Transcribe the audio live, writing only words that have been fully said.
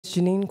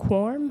Janine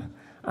Quorm.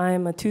 I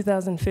am a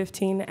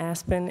 2015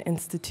 Aspen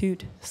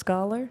Institute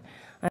Scholar.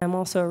 I am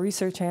also a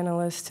research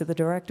analyst to the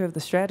director of the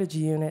strategy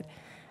unit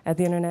at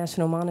the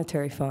International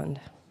Monetary Fund.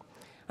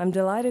 I'm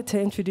delighted to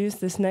introduce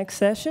this next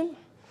session,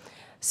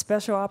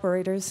 Special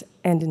Operators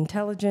and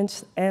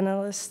Intelligence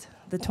Analysts,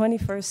 the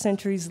 21st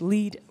century's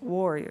lead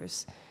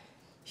warriors.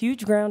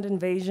 Huge ground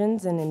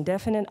invasions and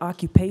indefinite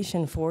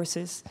occupation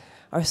forces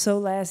are so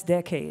last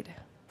decade.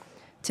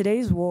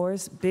 Today's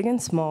wars, big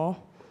and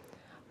small,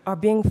 are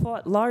being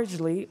fought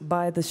largely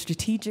by the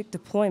strategic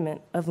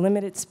deployment of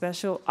limited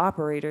special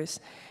operators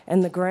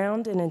and the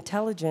ground and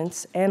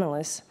intelligence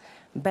analysts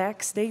back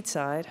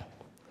stateside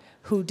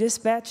who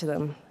dispatch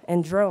them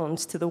and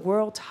drones to the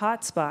world's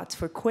hotspots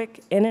for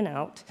quick in and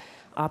out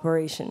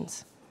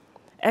operations.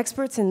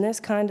 Experts in this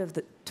kind of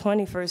the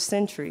 21st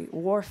century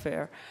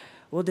warfare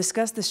will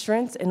discuss the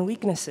strengths and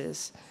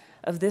weaknesses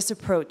of this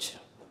approach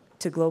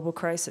to global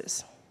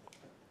crisis.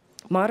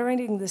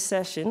 Moderating this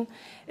session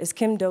is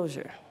Kim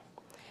Dozier.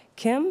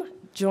 Kim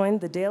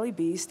joined the Daily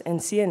Beast and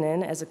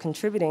CNN as a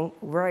contributing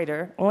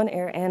writer,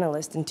 on-air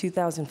analyst in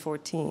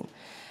 2014,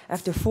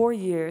 after 4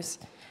 years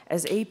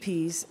as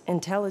AP's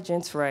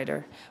intelligence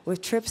writer,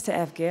 with trips to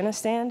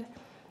Afghanistan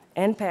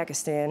and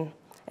Pakistan,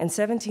 and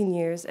 17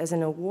 years as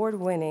an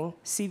award-winning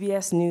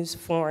CBS News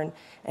foreign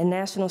and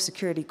national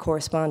security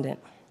correspondent.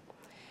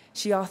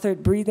 She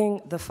authored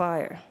Breathing the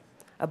Fire,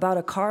 about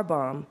a car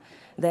bomb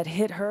that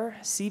hit her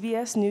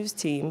CBS News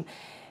team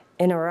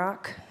in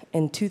Iraq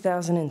in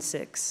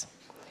 2006.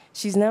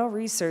 She's now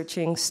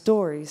researching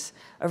stories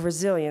of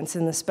resilience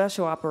in the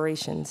special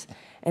operations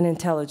and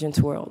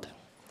intelligence world.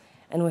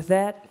 And with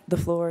that, the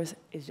floor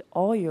is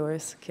all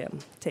yours, Kim.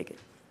 Take it.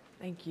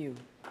 Thank you.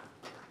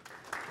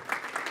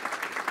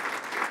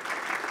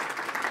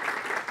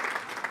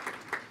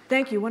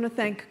 Thank you. I want to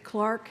thank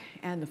Clark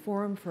and the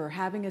Forum for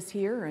having us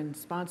here and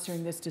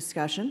sponsoring this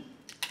discussion.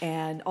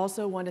 And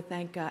also want to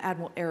thank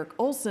Admiral Eric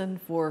Olson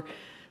for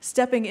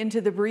stepping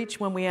into the breach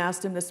when we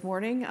asked him this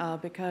morning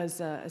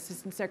because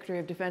Assistant Secretary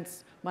of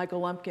Defense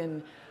Michael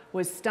Lumpkin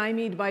was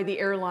stymied by the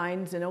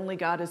airlines and only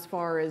got as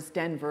far as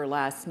Denver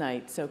last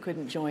night, so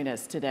couldn't join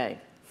us today.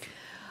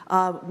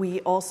 We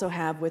also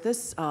have with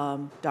us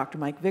Dr.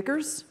 Mike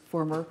Vickers,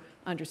 former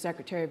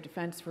Undersecretary of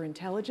Defense for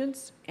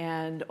Intelligence,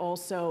 and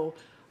also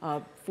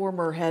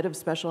former head of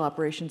Special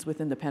Operations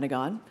within the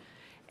Pentagon,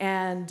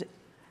 and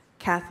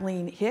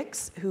Kathleen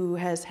Hicks, who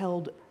has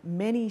held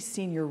many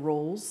senior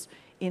roles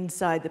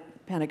inside the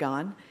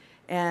Pentagon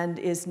and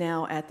is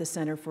now at the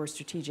Center for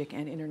Strategic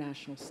and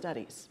International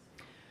Studies.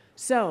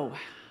 So, I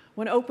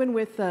want to open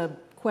with a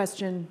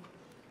question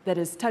that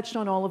has touched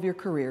on all of your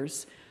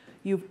careers.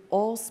 You've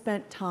all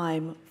spent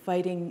time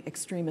fighting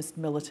extremist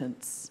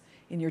militants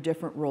in your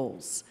different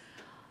roles.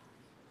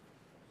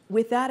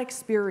 With that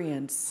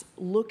experience,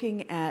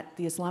 looking at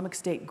the Islamic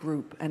State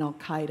group and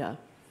Al-Qaeda,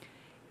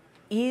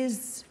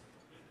 is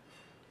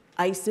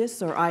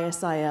ISIS or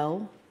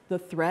ISIL the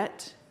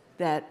threat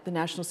that the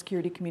national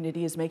security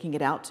community is making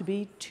it out to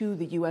be to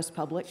the US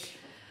public?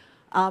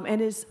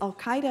 And is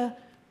Al-Qaeda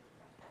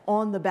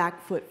on the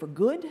back foot for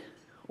good,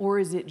 or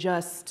is it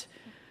just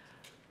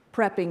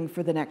prepping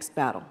for the next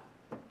battle?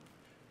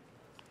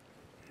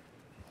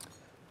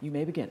 You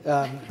may begin.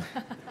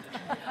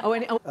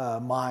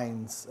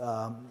 Minds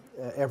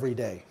every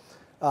day.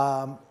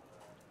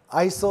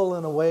 ISIL,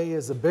 in a way,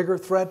 is a bigger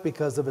threat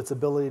because of its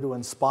ability to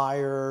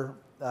inspire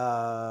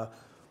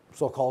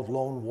so-called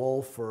lone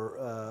wolf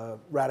or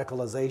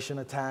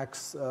radicalization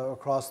attacks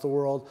across the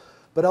world.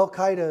 But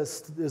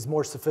Al-Qaeda is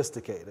more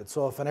sophisticated.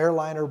 So if an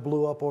airliner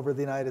blew up over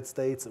the United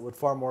States, it would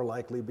far more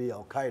likely be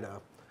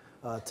Al-Qaeda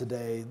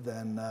today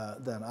than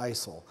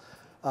ISIL.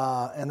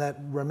 And that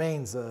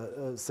remains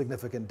a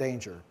significant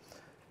danger.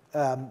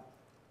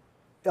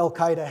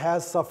 Al-Qaeda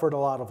has suffered a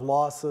lot of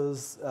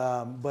losses,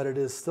 but it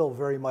is still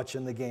very much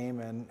in the game,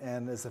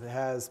 and as it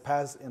has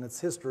passed in its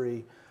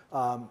history,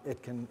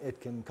 it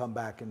can come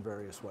back in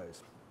various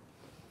ways.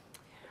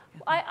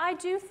 I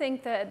do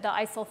think that the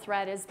ISIL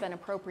threat has been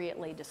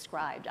appropriately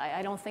described.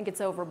 I don't think it's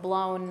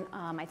overblown.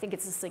 I think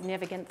it's a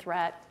significant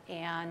threat,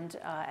 and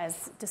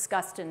as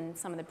discussed in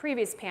some of the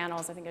previous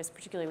panels, I think it was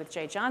particularly with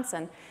Jay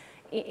Johnson,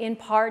 in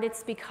part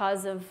it's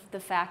because of the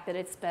fact that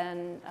it's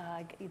been,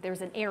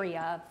 there's an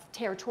area,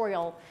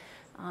 territorial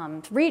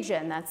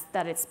region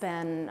that it's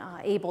been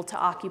able to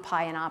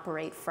occupy and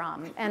operate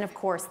from. And of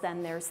course,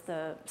 then there's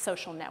the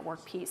social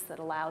network piece that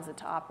allows it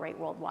to operate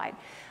worldwide.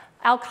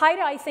 Al-Qaeda,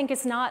 I think,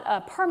 is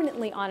not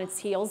permanently on its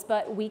heels,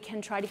 but we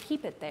can try to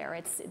keep it there.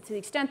 It's to the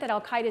extent that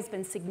Al-Qaeda has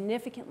been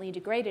significantly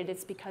degraded,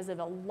 it's because of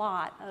a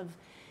lot of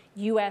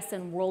US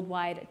and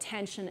worldwide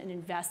attention and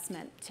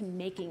investment to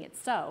making it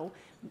so,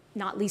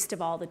 not least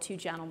of all the two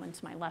gentlemen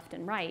to my left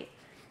and right.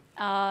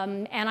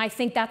 And I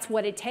think that's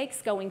what it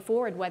takes going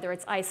forward, whether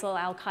it's ISIL,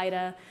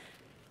 Al-Qaeda,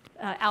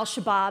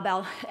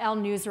 Al-Shabaab,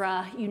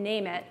 Al-Nusra, you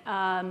name it.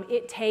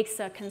 It takes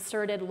a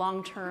concerted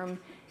long-term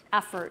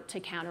effort to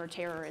counter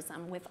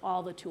terrorism with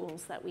all the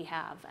tools that we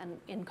have and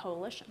in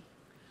coalition.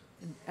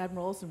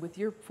 Admiral Olson, with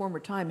your former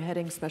time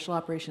heading Special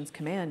Operations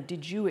Command,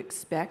 did you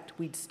expect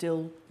we'd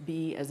still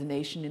be, as a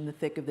nation, in the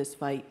thick of this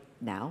fight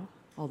now,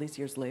 all these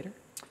years later?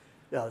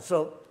 Yeah,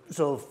 so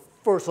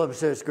first let me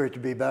say it's great to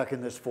be back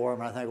in this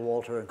forum. I thank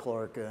Walter and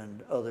Clark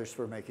and others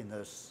for making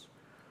this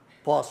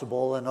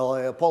possible. And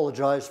I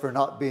apologize for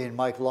not being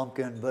Mike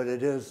Lumpkin, but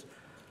it is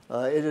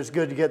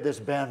good to get this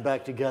band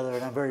back together,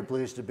 and I'm very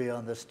pleased to be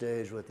on this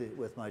stage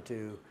with my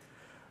two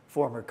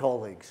former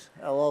colleagues.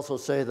 I'll also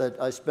say that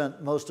I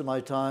spent most of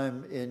my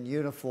time in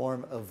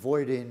uniform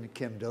avoiding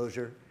Kim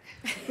Dozier.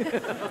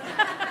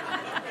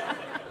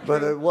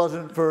 But it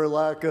wasn't for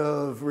lack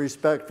of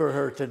respect for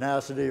her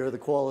tenacity or the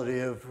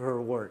quality of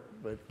her work.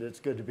 But it's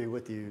good to be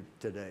with you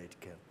today,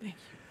 Kim. Thank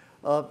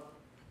you.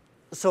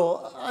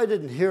 So I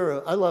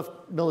left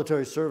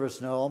military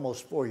service now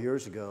almost 4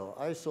 years ago.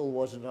 ISIL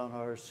wasn't on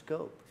our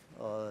scope.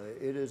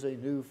 It is a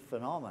new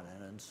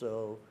phenomenon, and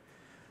so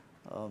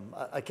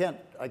I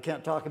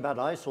can't talk about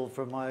ISIL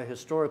from my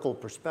historical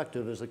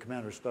perspective as the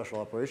commander of Special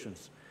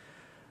Operations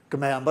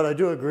Command, but I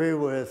do agree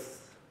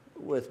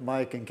with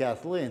Mike and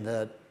Kathleen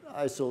that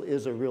ISIL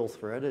is a real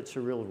threat. It's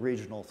a real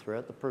regional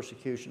threat. The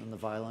persecution and the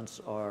violence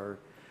are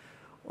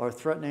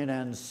threatening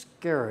and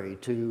scary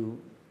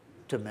to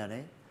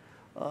many,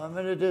 and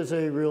it is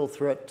a real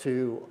threat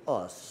to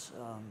us.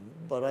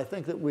 But I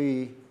think that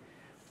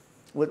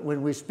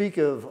when we speak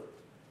of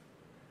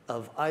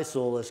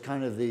ISIL as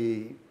kind of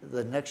the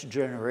next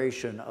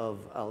generation of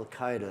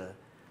Al-Qaeda,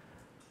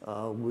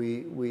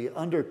 we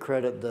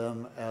undercredit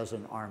them as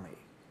an army.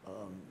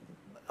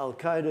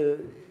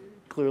 Al-Qaeda,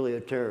 clearly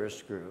a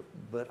terrorist group,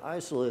 but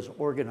ISIL is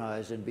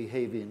organized and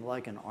behaving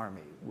like an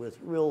army with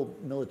real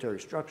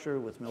military structure,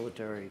 with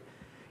military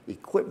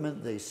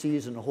equipment. They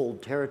seize and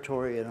hold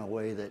territory in a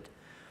way that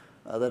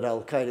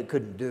Al-Qaeda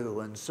couldn't do.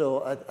 And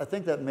so I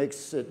think that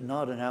makes it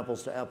not an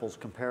apples-to-apples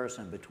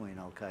comparison between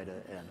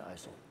Al-Qaeda and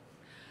ISIL.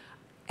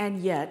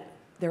 And yet,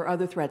 there are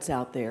other threats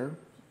out there.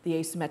 The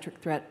asymmetric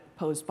threat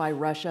posed by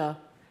Russia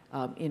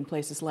in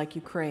places like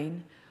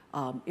Ukraine,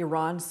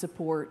 Iran's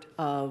support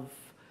of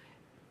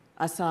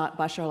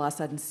Bashar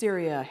al-Assad in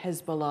Syria,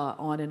 Hezbollah,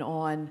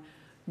 on,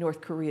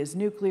 North Korea's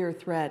nuclear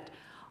threat.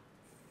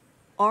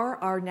 Are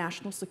our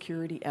national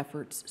security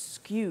efforts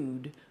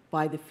skewed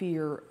by the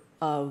fear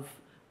of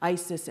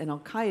ISIS and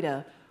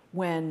Al-Qaeda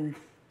when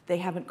they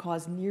haven't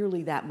caused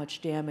nearly that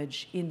much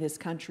damage in this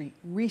country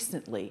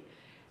recently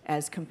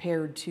as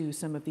compared to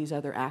some of these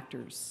other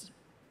actors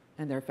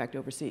and their effect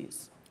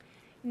overseas?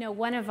 You know,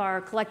 one of our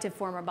collective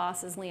former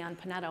bosses, Leon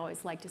Panetta,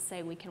 always liked to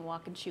say we can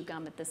walk and chew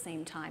gum at the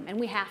same time, and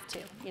we have to.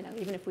 You know,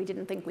 even if we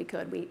didn't think we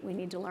could, we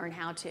need to learn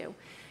how to.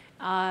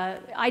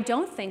 I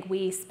don't think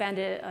we spend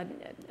a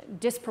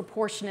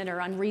disproportionate or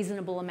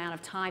unreasonable amount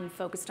of time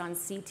focused on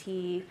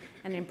CT,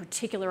 and in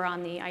particular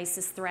on the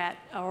ISIS threat,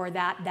 or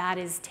that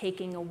is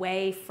taking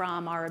away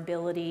from our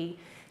ability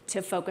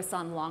to focus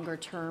on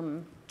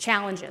longer-term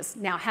challenges.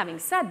 Now, having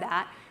said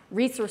that,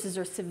 resources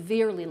are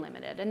severely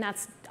limited, and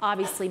that's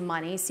obviously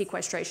money.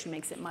 Sequestration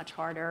makes it much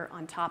harder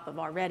on top of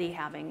already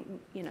having,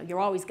 you know, you're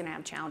always going to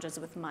have challenges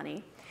with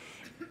money,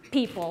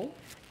 people,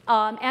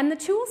 and the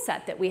tool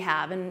set that we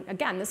have. And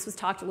again, this was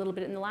talked a little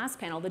bit in the last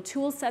panel. The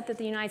tool set that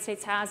the United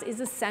States has is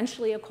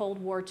essentially a Cold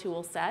War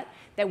tool set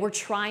that we're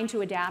trying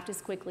to adapt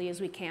as quickly as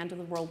we can to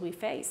the world we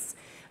face.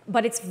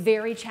 But it's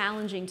very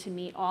challenging to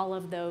meet all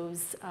of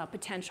those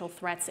potential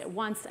threats at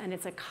once, and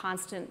it's a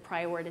constant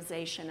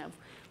prioritization of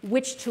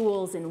which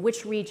tools in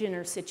which region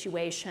or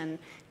situation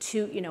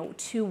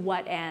to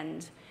what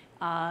end.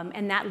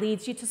 And that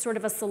leads you to sort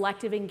of a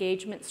selective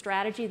engagement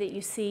strategy that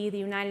you see the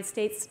United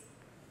States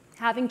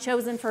having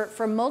chosen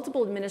for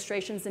multiple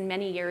administrations in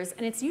many years.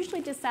 And it's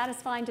usually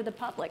dissatisfying to the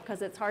public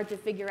because it's hard to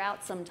figure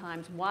out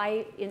sometimes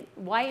why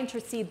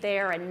intercede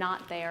there and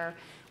not there,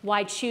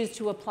 why choose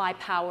to apply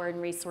power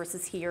and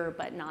resources here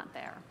but not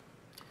there.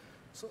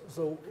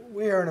 So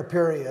we are in a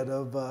period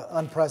of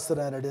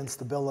unprecedented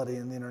instability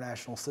in the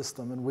international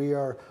system, and we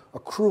are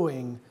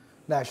accruing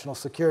national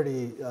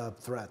security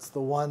threats.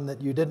 The one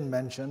that you didn't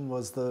mention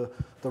was the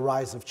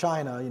rise of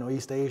China. You know,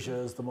 East Asia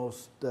is the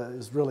most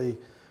is really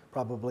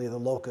probably the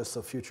locus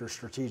of future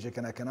strategic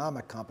and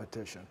economic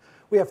competition.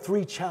 We have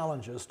three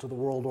challenges to the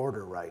world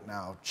order right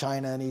now: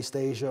 China in East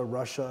Asia,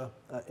 Russia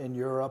in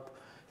Europe,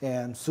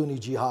 and Sunni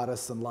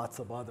jihadists and lots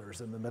of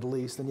others in the Middle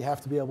East, and you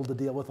have to be able to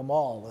deal with them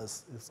all,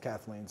 as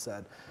Kathleen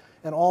said.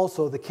 And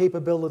also the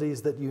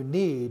capabilities that you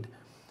need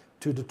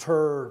to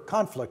deter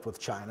conflict with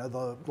China.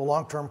 The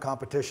long-term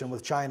competition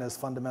with China is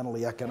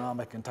fundamentally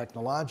economic and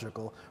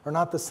technological, are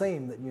not the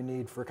same that you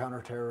need for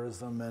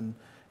counterterrorism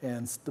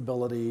and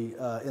stability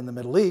in the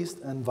Middle East,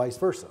 and vice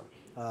versa.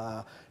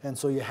 And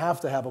so you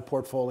have to have a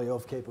portfolio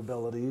of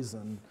capabilities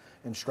and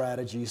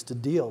strategies to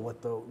deal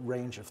with the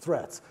range of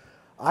threats.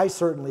 I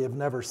certainly have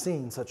never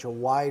seen such a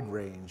wide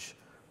range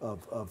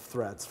of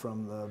threats,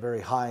 from the very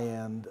high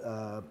end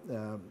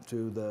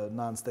to the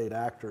non-state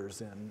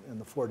actors in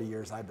the 40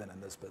 years I've been in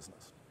this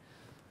business.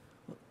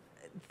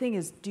 The thing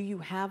is, do you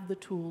have the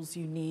tools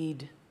you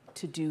need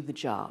to do the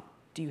job?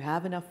 Do you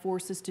have enough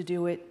forces to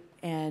do it?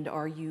 And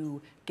are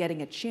you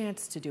getting a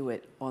chance to do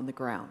it on the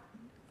ground?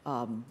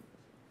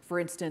 For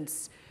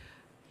instance,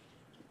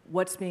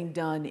 what's being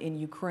done in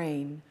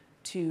Ukraine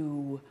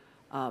to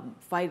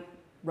fight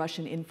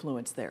Russian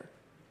influence there?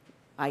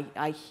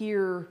 I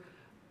hear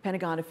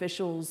Pentagon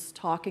officials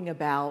talking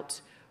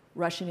about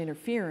Russian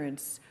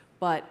interference,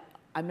 but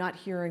I'm not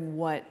hearing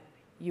what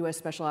U.S.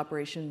 Special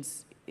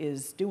Operations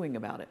is doing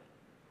about it.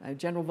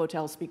 General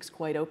Votel speaks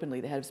quite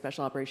openly, the head of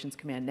Special Operations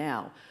Command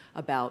now,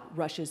 about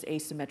Russia's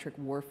asymmetric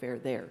warfare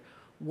there.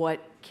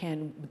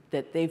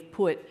 That they've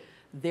put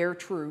their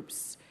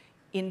troops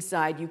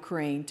inside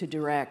Ukraine to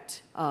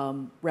direct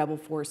rebel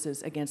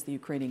forces against the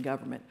Ukrainian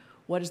government.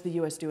 What is the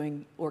U.S.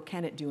 doing, or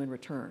can it do in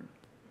return?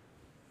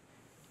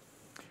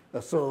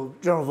 So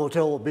General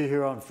Votel will be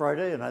here on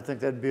Friday, and I think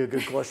that'd be a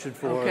good question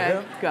for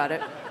him. Got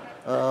it.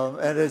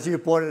 And as you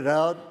pointed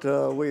out,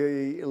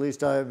 at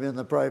least I am in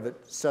the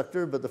private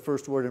sector, but the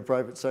first word in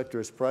private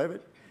sector is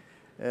private.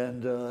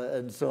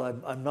 And so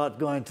I'm not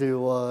going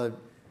to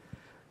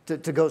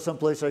go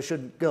someplace I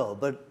shouldn't go.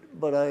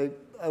 But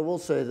I will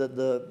say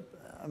that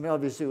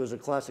obviously it was a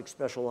classic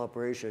special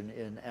operation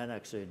in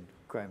annexing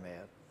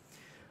Crimea.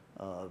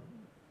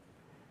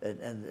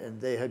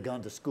 And they had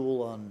gone to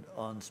school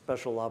on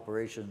special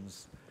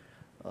operations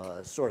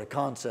sort of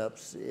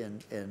concepts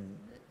in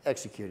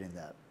executing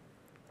that.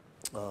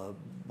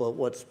 But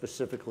what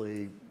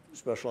specifically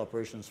special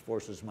operations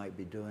forces might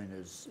be doing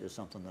is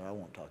something that I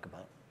won't talk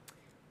about.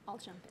 I'll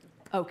jump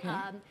in. Okay.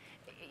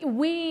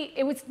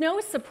 It was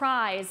no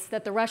surprise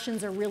that the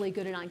Russians are really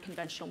good at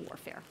unconventional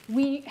warfare.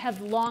 We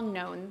have long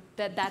known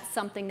that that's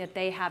something that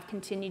they have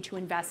continued to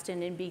invest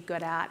in and be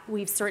good at.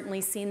 We've certainly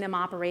seen them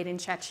operate in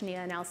Chechnya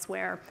and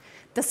elsewhere.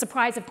 The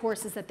surprise, of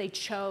course, is that they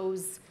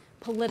chose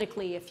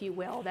politically, if you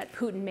will, that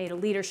Putin made a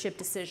leadership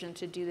decision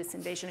to do this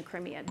invasion of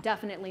Crimea.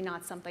 Definitely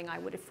not something I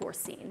would have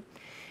foreseen.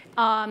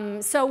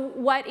 So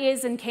what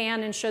is and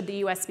can and should the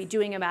U.S. be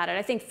doing about it?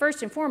 I think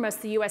first and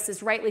foremost, the U.S.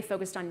 is rightly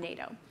focused on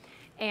NATO.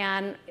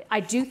 And I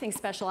do think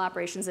special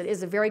operations, it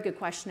is a very good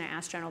question to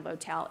ask General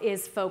Votel,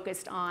 is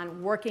focused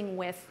on working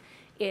with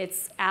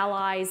its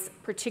allies,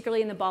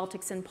 particularly in the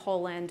Baltics and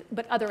Poland,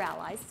 but other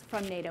allies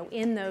from NATO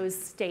in those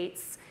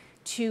states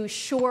to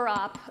shore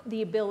up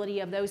the ability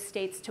of those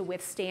states to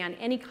withstand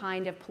any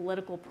kind of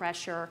political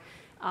pressure,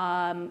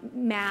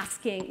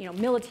 masking,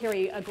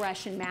 military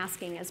aggression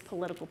masking as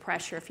political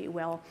pressure, if you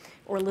will,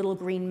 or little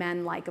green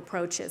men-like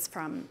approaches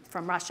from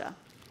Russia.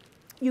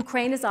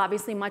 Ukraine is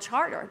obviously much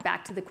harder.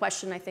 Back to the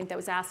question I think that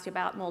was asked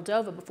about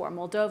Moldova before.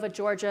 Moldova,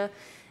 Georgia,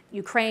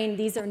 Ukraine,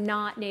 these are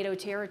not NATO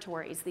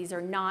territories. These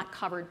are not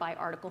covered by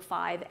Article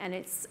 5, and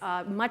it's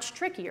much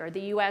trickier.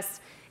 The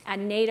U.S.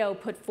 and NATO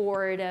put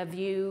forward a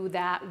view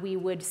that we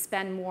would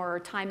spend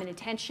more time and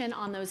attention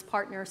on those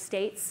partner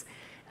states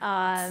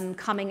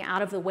coming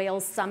out of the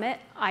Wales summit.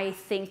 I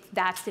think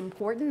that's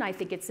important. I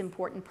think it's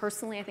important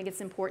personally. I think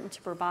it's important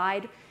to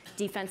provide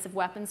defensive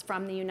weapons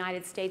from the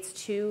United States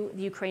to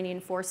the Ukrainian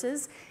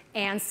forces,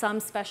 and some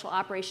special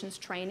operations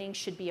training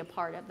should be a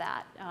part of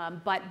that.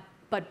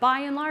 But by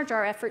and large,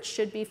 our efforts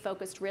should be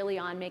focused really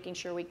on making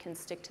sure we can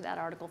stick to that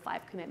Article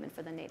 5 commitment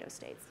for the NATO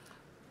states.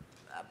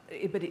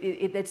 But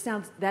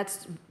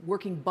that's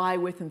working by,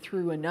 with, and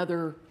through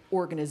another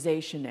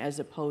organization as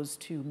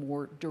opposed to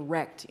more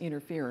direct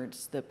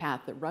interference, the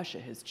path that Russia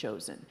has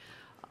chosen.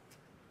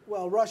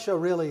 Well, Russia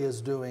really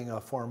is doing a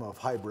form of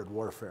hybrid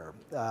warfare.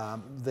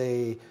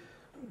 They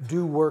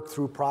do work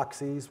through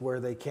proxies where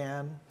they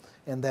can,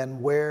 and then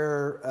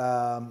where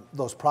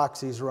those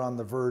proxies are on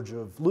the verge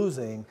of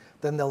losing,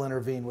 then they'll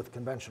intervene with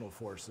conventional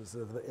forces,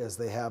 as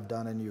they have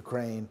done in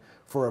Ukraine,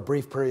 for a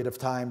brief period of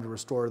time to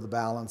restore the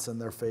balance in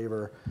their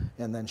favor,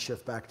 and then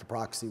shift back to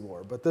proxy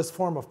war. But this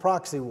form of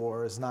proxy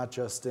war is not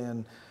just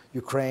in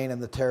Ukraine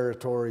and the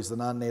territories, the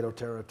non-NATO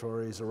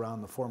territories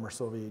around the former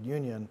Soviet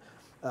Union,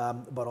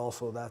 but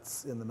also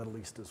that's in the Middle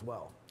East as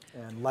well.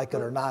 And like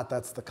it or not,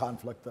 that's the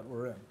conflict that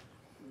we're in.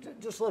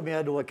 Just let me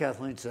add to what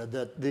Kathleen said,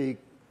 that the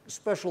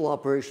special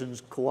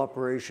operations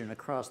cooperation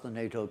across the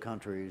NATO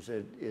countries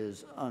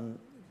is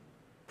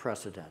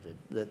unprecedented,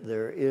 that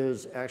there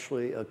is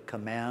actually a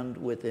command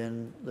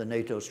within the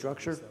NATO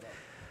structure.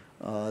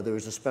 There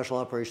is a special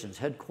operations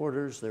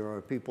headquarters. There are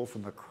people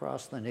from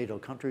across the NATO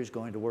countries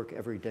going to work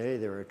every day.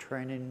 There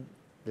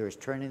is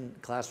training,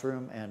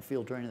 classroom and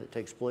field training that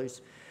takes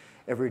place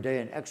every day,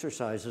 and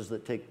exercises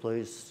that take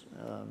place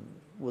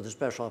with a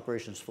special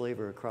operations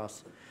flavor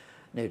across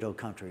NATO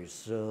countries.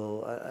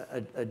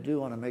 So I do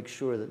want to make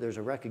sure that there's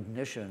a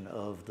recognition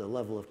of the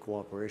level of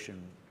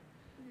cooperation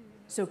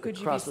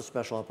across the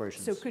special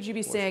operations. So could you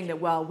be saying that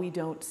while we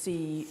don't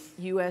see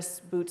U.S.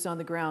 boots on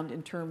the ground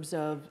in terms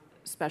of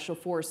special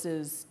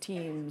forces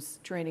teams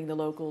training the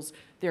locals,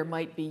 there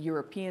might be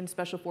European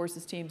special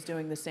forces teams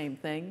doing the same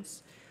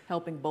things,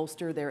 helping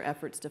bolster their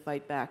efforts to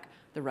fight back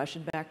the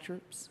Russian-backed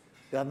troops?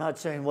 I'm not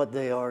saying what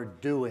they are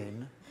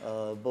doing,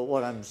 but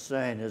what I'm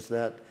saying is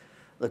that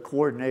the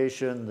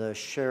coordination, the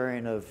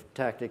sharing of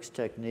tactics,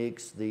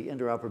 techniques, the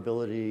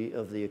interoperability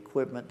of the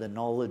equipment, the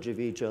knowledge of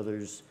each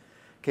other's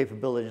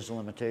capabilities and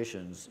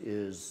limitations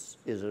is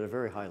at a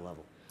very high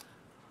level.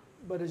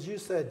 But as you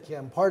said,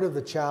 Kim, part of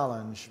the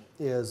challenge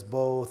is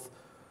both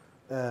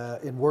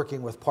in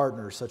working with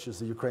partners such as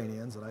the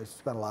Ukrainians, and I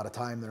spent a lot of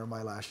time there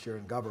my last year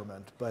in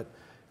government, but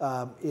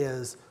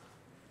is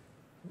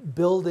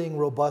building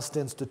robust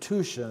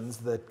institutions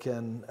that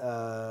can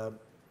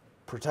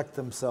protect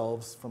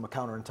themselves from a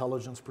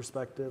counterintelligence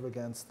perspective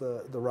against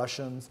the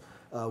Russians,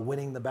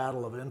 winning the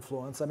battle of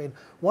influence. I mean,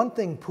 one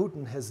thing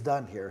Putin has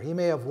done here, he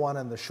may have won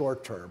in the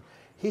short term,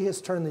 he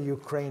has turned the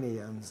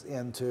Ukrainians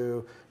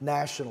into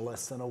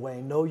nationalists in a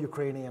way no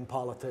Ukrainian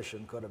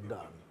politician could have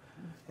done.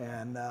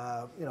 And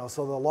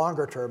so the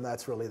longer term,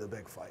 that's really the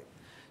big fight.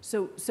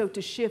 So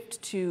to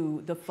shift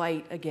to the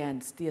fight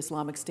against the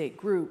Islamic State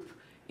group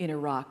in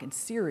Iraq and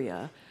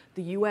Syria,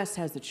 the U.S.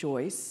 has a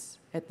choice.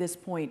 At this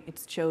point,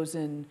 it's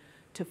chosen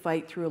to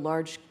fight through a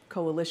large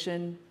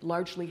coalition,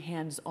 largely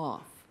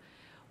hands-off.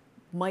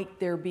 Might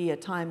there be a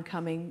time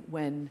coming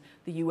when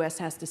the U.S.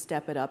 has to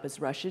step it up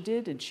as Russia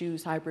did and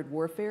choose hybrid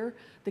warfare?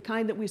 The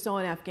kind that we saw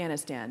in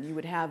Afghanistan. You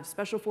would have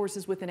special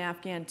forces with an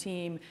Afghan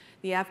team.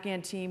 The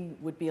Afghan team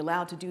would be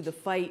allowed to do the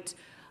fight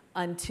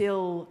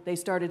until they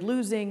started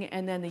losing,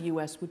 and then the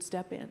U.S. would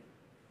step in.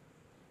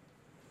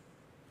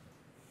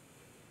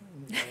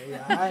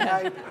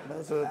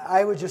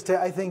 I would just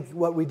I think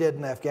what we did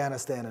in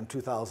Afghanistan in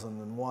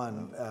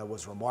 2001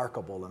 was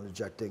remarkable in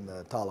ejecting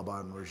the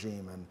Taliban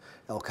regime and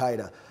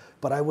Al-Qaeda,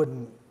 but I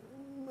wouldn't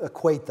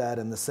equate that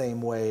in the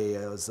same way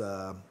as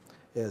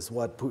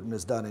what Putin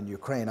has done in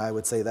Ukraine. I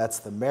would say that's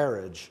the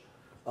marriage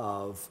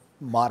of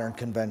modern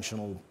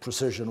conventional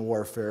precision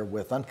warfare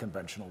with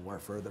unconventional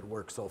warfare that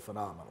works so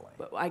phenomenally.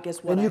 But I guess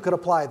you could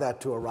apply that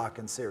to Iraq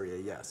and Syria,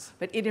 yes.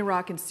 But in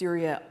Iraq and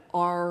Syria,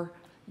 are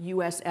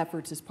U.S.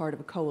 efforts as part of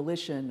a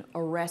coalition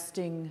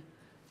arresting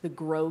the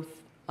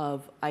growth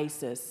of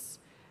ISIS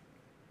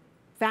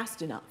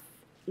fast enough?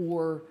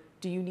 Or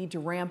do you need to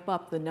ramp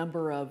up the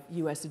number of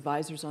U.S.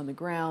 advisors on the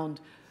ground,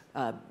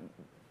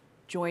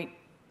 joint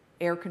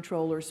air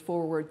controllers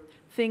forward,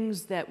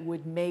 things that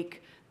would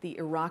make the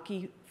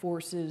Iraqi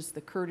forces,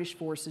 the Kurdish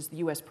forces, the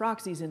U.S.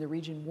 proxies in the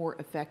region more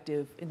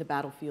effective in the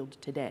battlefield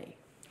today?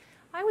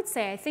 I would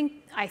say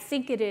I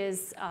think it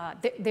is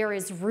there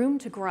is room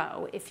to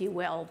grow, if you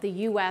will, the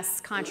U.S.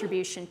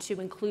 contribution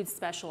to include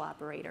special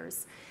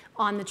operators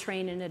on the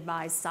train and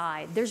advise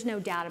side. There's no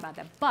doubt about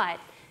that. But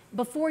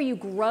before you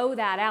grow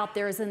that out,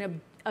 there is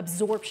an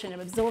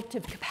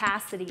absorptive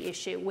capacity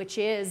issue, which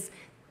is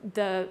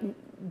the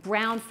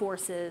ground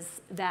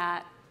forces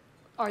that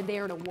are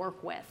there to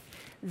work with.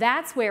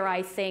 That's where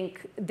I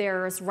think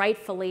there's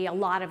rightfully a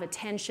lot of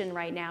attention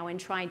right now in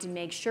trying to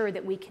make sure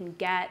that we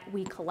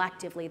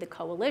collectively, the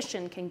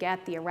coalition, can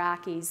get the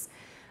Iraqis,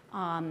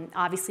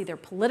 obviously their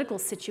political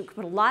situation,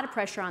 put a lot of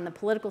pressure on the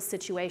political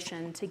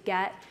situation to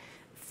get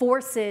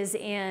forces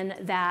in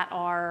that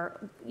are,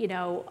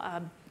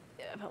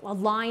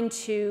 aligned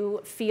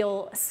to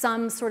feel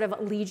some sort of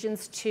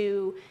allegiance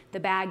to the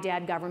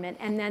Baghdad government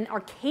and then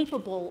are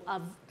capable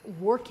of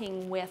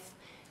working with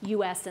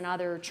U.S. and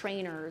other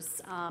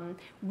trainers.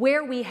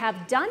 Where we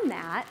have done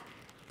that,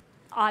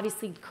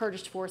 obviously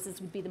Kurdish forces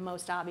would be the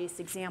most obvious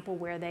example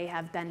where they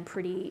have been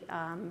pretty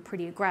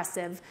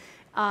aggressive.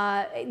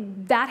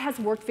 That has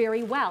worked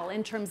very well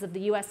in terms of the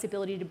U.S.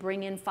 ability to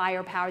bring in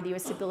firepower, the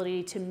U.S.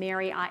 ability to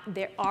marry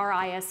our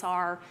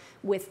ISR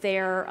with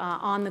their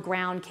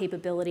on-the-ground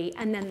capability,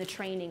 and then the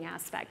training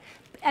aspect.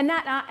 And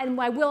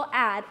I will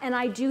add, and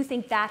I do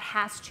think that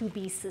has to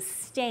be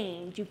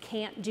sustained. You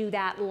can't do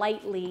that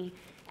lightly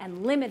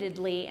and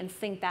limitedly and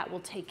think that will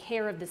take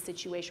care of the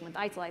situation with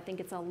ISIL. I think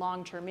it's a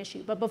long-term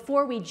issue. But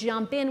before we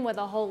jump in with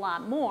a whole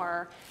lot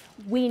more,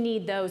 we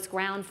need those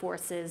ground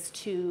forces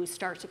to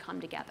start to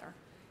come together.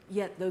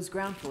 Yet those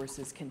ground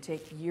forces can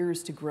take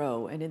years to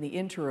grow, and in the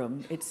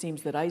interim, it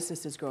seems that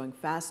ISIS is growing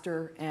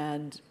faster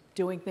and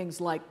doing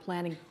things like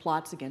planning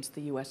plots against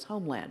the U.S.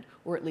 homeland,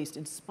 or at least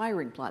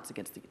inspiring plots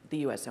against the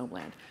U.S.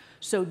 homeland.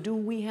 So do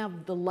we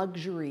have the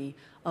luxury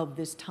of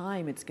this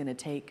time it's going to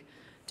take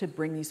to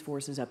bring these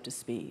forces up to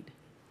speed?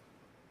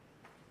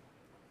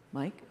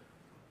 Mike?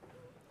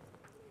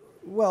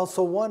 Well,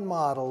 so one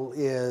model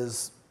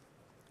is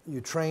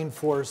you train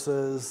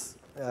forces,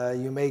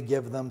 you may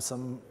give them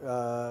some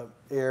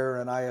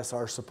air and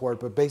ISR support,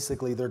 but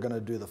basically they're going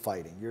to do the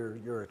fighting.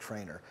 You're a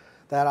trainer.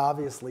 That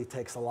obviously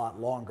takes a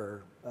lot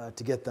longer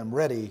to get them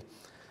ready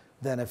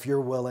than if you're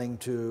willing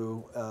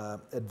to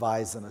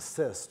advise and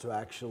assist to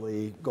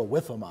actually go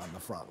with them on the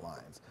front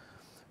lines.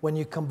 When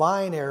you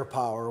combine air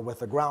power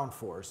with a ground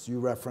force,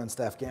 you referenced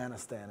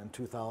Afghanistan in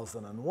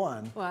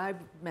 2001. Well, I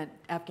meant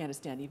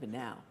Afghanistan even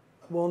now.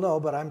 Well, no,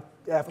 but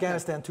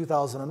Afghanistan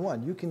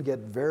 2001. You can get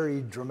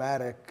very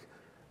dramatic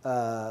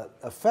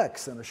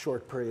effects in a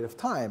short period of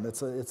time.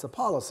 It's a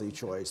policy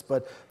choice.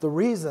 But the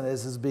reason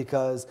is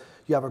because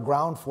you have a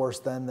ground force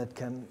then that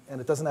can,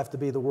 and it doesn't have to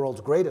be the world's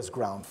greatest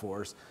ground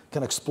force,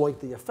 can exploit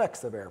the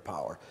effects of air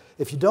power.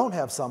 If you don't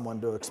have someone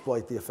to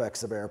exploit the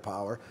effects of air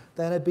power,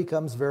 then it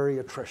becomes very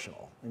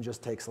attritional and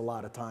just takes a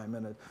lot of time.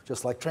 And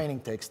just like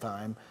training takes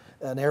time,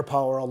 an air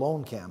power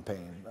alone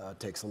campaign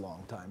takes a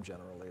long time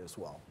generally as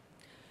well.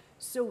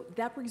 So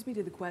that brings me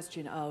to the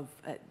question of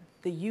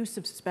the use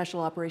of special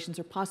operations,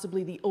 or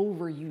possibly the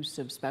overuse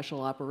of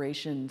special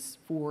operations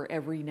for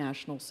every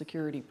national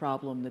security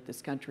problem that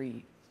this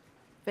country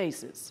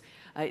faces.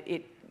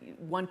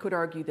 One could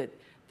argue that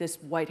this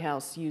White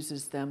House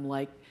uses them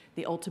like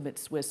the ultimate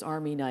Swiss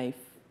Army knife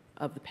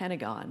of the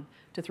Pentagon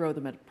to throw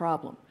them at a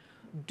problem.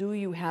 Do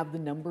you have the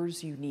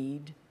numbers you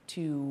need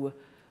to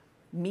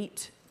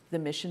meet the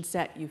mission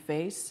set you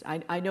face?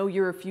 I know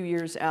you're a few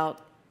years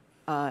out,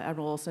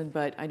 Admiral Olson,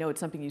 but I know it's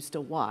something you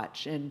still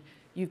watch, and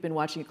you've been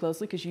watching it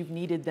closely because you've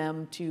needed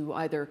them to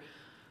either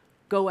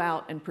go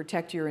out and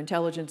protect your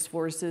intelligence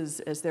forces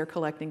as they're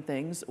collecting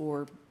things,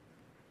 or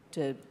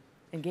to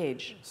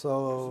engage.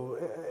 So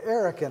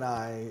Eric and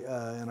I,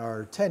 in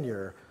our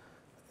tenure,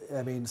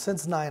 I mean,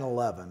 since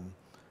 9/11,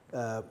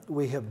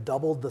 we have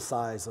doubled the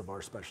size of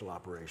our special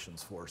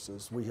operations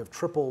forces. We have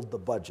tripled the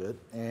budget,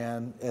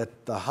 and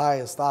at the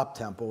highest op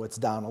tempo, it's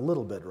down a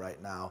little bit right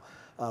now.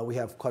 We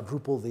have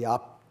quadrupled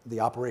the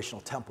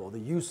operational tempo, the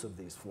use of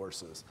these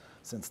forces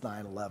since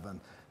 9/11.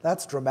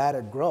 That's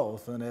dramatic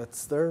growth, and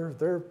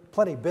they're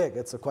plenty big.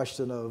 It's a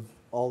question of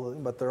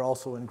but they're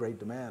also in great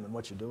demand and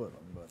what you do with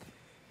them. But.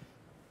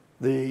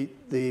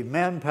 The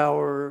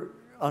manpower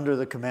under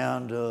the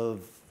command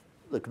of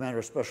the Commander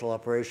of Special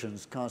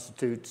Operations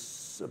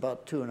constitutes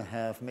about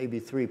 2.5%, maybe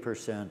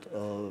 3%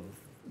 of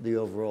the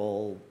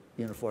overall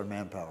uniformed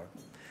manpower.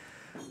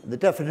 The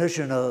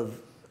definition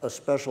of a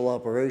special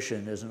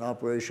operation is an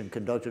operation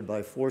conducted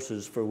by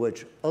forces for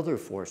which other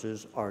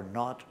forces are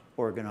not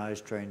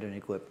organized, trained, and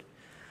equipped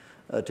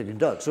to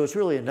conduct. So it's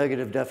really a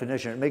negative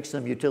definition. It makes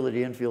them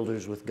utility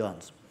infielders with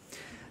guns.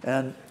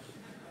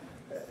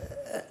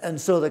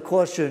 And so the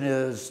question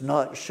is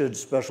not should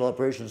special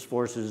operations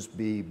forces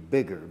be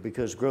bigger,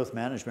 because growth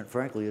management,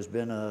 frankly, has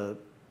been a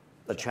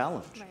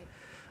challenge. Right.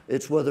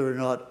 It's whether or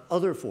not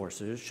other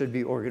forces should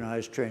be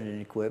organized, trained,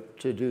 and equipped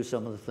to do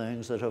some of the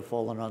things that have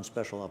fallen on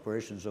special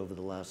operations over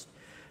the last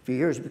few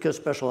years, because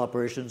special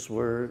operations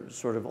were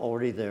sort of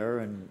already there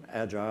and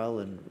agile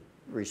and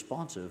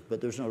responsive,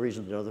 but there's no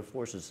reason that other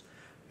forces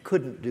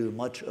couldn't do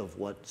much of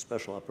what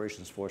special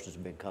operations forces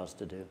have been caused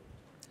to do.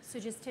 So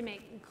just to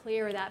make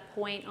clear that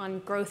point on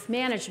growth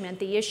management,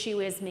 the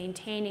issue is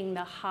maintaining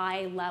the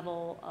high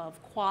level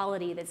of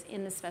quality that's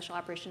in the Special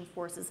Operations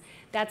Forces.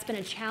 That's been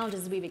a challenge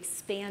as we've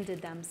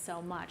expanded them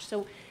so much.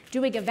 So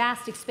doing a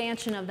vast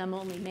expansion of them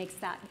only makes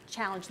that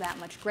challenge that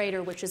much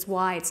greater, which is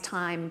why it's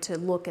time to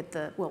look at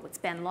it's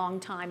been a long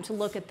time to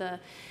look at the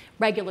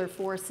regular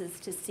forces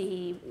to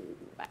see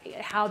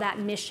how that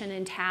mission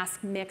and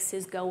task mix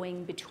is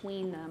going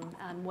between them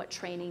and what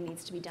training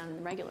needs to be done in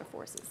the regular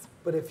forces.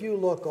 But if you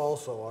look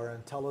also, our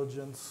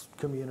intelligence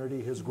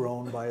community has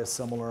grown by a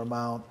similar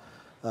amount.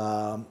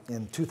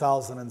 In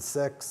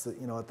 2006,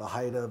 at the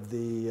height of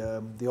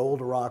the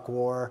old Iraq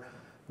War,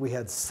 we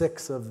had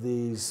 6 of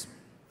these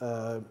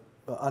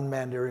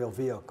unmanned aerial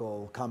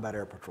vehicle combat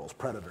air patrols,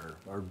 Predator,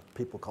 or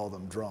people call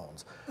them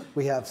drones.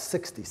 We have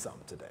 60-some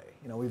today.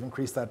 We've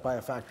increased that by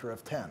a factor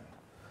of 10.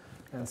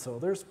 And so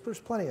there's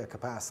plenty of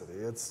capacity.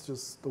 It's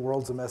just the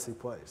world's a messy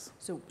place.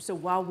 So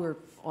while we're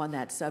on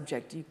that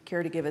subject, do you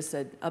care to give us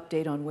an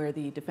update on where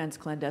the Defense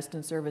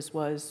Clandestine Service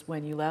was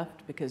when you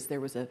left? Because there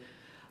was a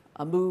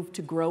move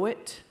to grow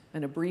it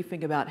and a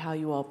briefing about how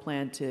you all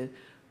plan to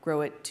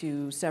grow it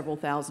to several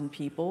thousand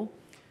people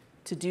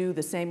to do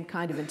the same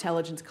kind of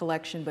intelligence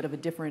collection but of a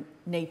different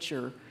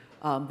nature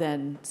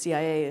than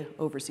CIA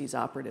overseas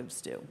operatives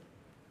do.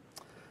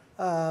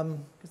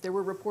 Because there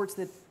were reports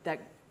that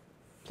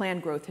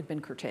planned growth had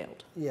been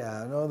curtailed.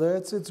 Yeah, no,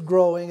 it's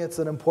growing. It's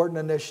an important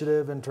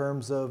initiative in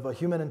terms of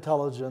human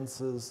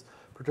intelligence is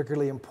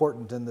particularly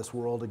important in this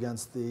world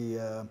against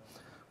the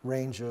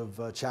range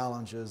of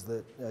challenges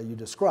that you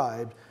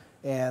described.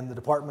 And the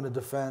Department of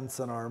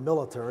Defense and our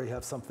military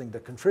have something to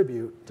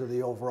contribute to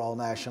the overall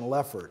national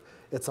effort.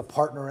 It's a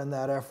partner in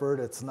that effort.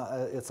 It's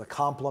a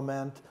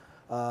complement.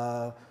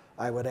 I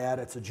would add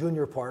it's a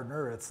junior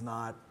partner. It's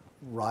not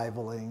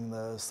rivaling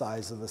the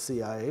size of the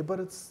CIA, but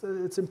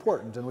it's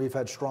important, and we've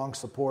had strong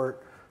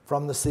support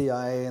from the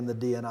CIA and the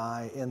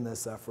DNI in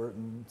this effort,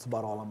 and it's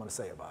about all I'm going to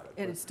say about it.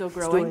 And it's still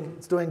growing?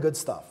 It's doing good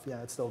stuff.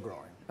 Yeah, it's still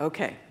growing.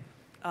 Okay.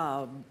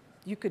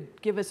 You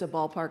could give us a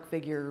ballpark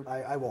figure.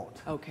 I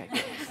won't. Okay.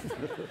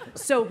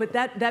 But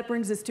that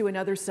brings us to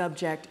another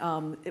subject,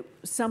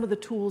 some of the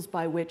tools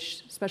by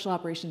which Special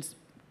Operations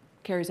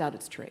carries out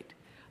its trade.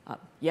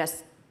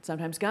 Yes,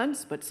 sometimes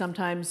guns, but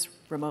sometimes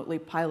remotely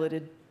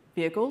piloted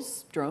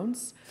vehicles,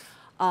 drones.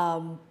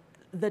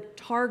 The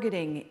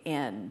targeting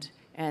end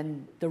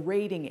and the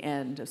raiding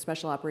end of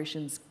Special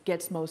Operations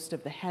gets most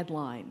of the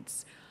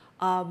headlines.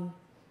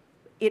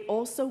 It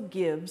also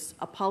gives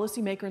a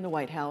policymaker in the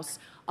White House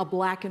a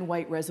black and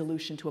white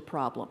resolution to a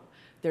problem.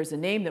 There's a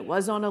name that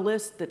was on a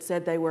list that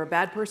said they were a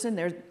bad person,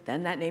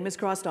 then that name is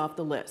crossed off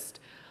the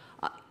list.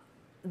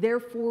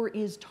 Therefore,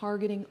 is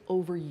targeting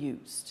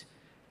overused?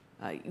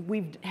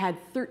 We've had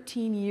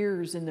 13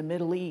 years in the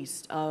Middle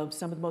East of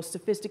some of the most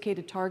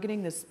sophisticated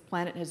targeting this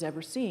planet has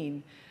ever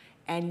seen,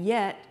 And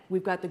yet,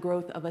 we've got the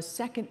growth of a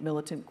second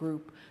militant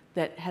group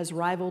that has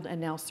rivaled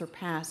and now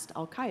surpassed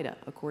al-Qaeda,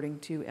 according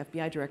to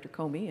FBI Director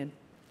Comey and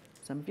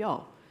some of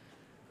y'all.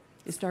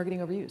 Is targeting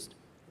overused?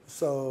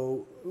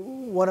 So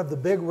one of the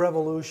big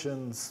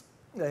revolutions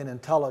in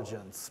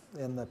intelligence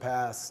in the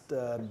past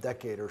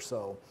decade or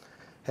so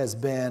has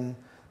been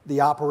the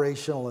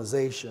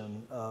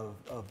operationalization of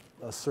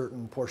a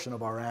certain portion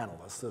of our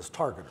analysts as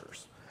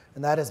targeters.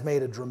 And that has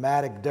made a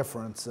dramatic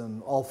difference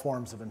in all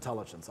forms of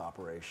intelligence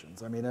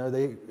operations. I mean, are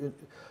they,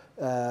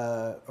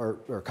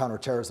 or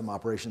counterterrorism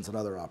operations and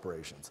other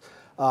operations,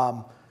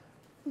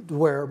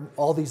 where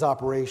all these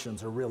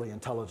operations are really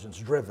intelligence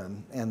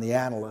driven, and the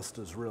analyst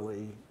is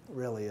really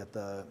at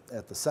the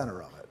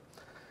center of it.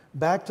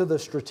 Back to the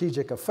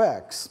strategic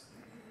effects,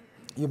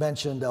 you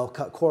mentioned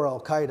core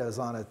al-Qaeda is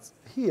on its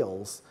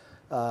heels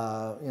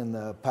in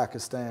the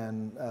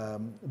Pakistan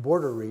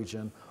border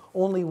region.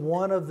 Only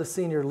one of the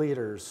senior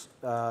leaders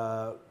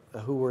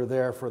who were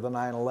there for the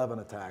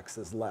 9/11 attacks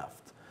is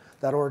left.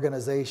 That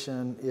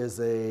organization is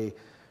a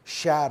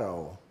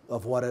shadow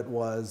of what it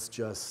was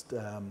just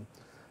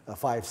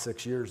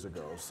 5-6 years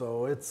ago.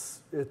 So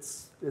it's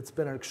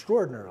been an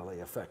extraordinarily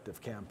effective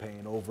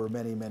campaign over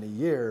many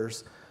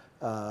years.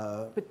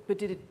 But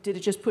did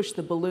it just push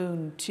the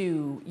balloon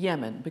to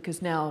Yemen?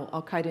 Because now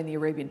al-Qaeda in the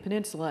Arabian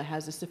Peninsula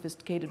has a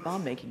sophisticated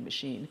bomb-making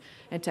machine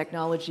and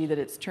technology that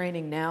it's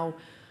training now.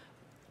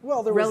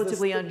 Well,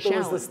 relatively there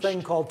was this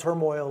thing called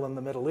turmoil in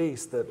the Middle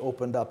East that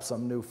opened up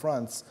some new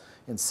fronts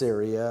in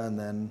Syria and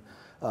then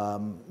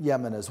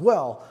Yemen as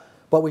well.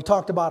 But we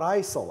talked about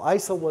ISIL.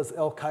 ISIL was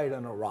al-Qaeda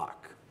in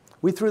Iraq.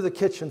 We threw the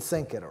kitchen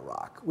sink at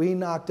Iraq. We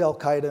knocked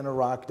al-Qaeda in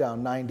Iraq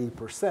down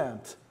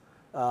 90%.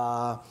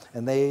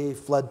 And they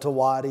fled to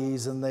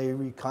wadis and they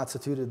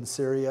reconstituted in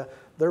Syria.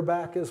 They're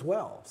back as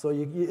well. So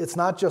it's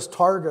not just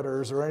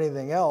targeters or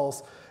anything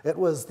else. It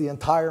was the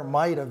entire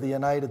might of the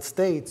United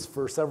States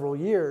for several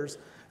years,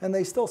 and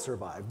they still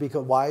survived.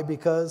 Why?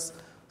 Because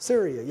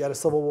Syria. You had a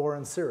civil war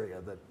in Syria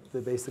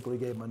that basically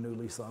gave them a new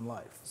lease on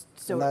life.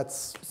 So, and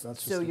that's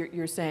so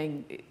you're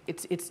saying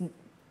it's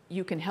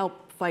you can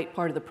help fight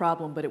part of the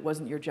problem, but it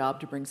wasn't your job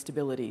to bring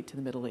stability to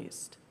the Middle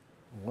East.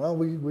 Well,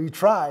 we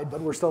tried,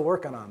 but we're still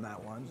working on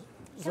that one.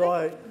 So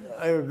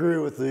I agree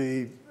with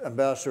the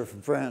ambassador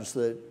from France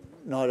that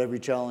not every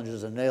challenge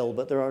is a nail,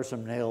 but there are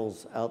some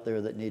nails out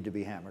there that need to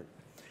be hammered.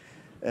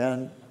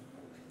 And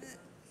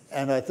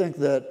I think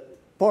that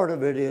part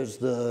of it is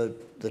the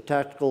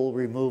tactical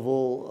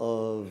removal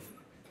of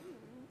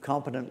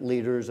competent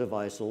leaders of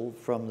ISIL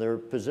from their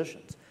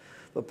positions.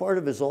 But part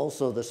of it is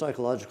also the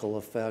psychological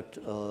effect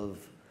of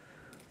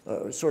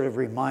sort of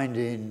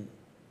reminding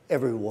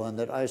everyone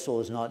that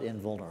ISIL is not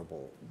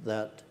invulnerable,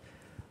 that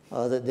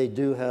they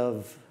do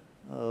have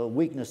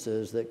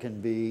weaknesses that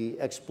can be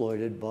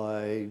exploited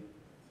by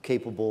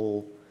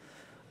capable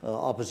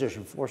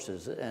opposition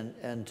forces, and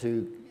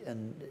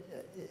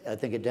I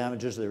think it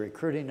damages their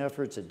recruiting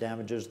efforts, it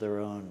damages their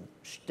own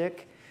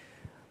shtick,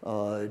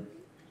 to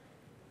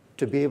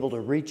be able to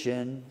reach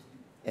in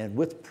and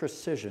with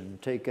precision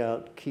take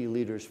out key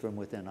leaders from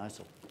within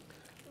ISIL.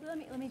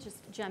 Let me just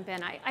jump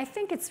in. I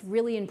think it's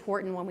really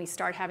important when we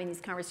start having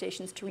these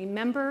conversations to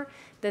remember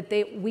that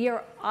we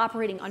are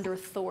operating under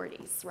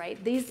authorities,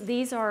 right?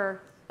 These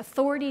are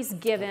authorities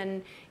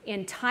given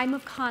in time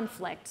of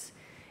conflict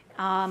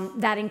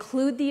that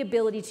include the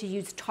ability to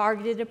use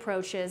targeted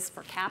approaches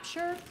for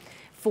capture,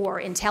 for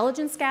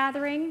intelligence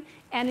gathering,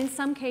 and in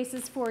some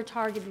cases for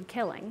targeted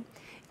killing.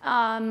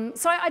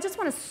 So I just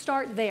want to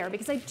start there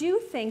because I do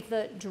think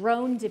the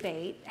drone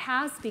debate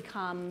has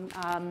become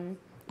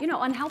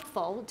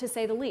unhelpful, to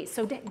say the least.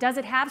 So does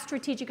it have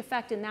strategic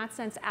effect in that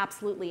sense?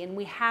 Absolutely. And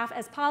we have,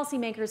 as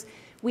policymakers,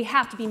 we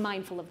have to be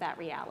mindful of that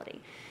reality.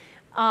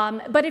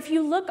 But if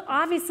you look,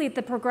 obviously, at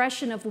the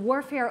progression of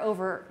warfare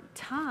over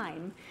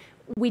time,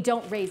 we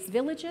don't raise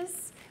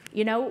villages.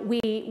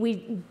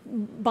 We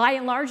by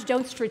and large,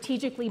 don't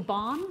strategically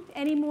bomb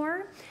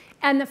anymore.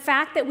 And the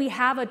fact that we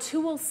have a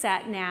tool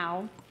set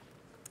now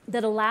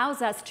that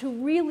allows us to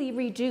really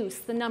reduce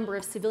the number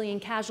of civilian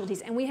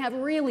casualties, and we have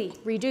really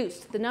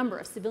reduced the number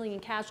of civilian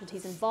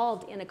casualties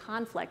involved in a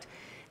conflict.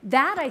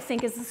 That, I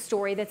think, is the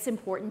story that's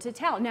important to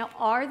tell. Now,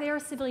 are there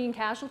civilian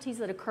casualties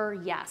that occur?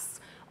 Yes.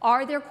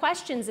 Are there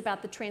questions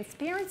about the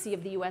transparency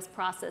of the US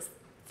process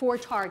for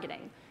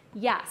targeting?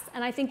 Yes.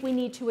 And I think we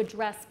need to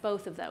address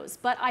both of those.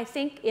 But I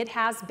think it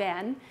has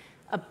been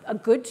a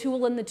good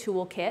tool in the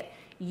toolkit,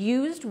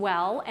 used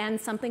well, and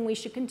something we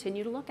should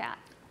continue to look at.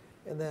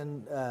 And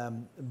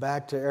then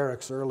back to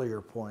Eric's earlier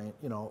point,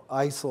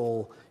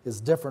 ISIL is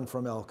different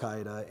from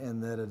al-Qaeda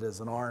in that it is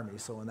an army.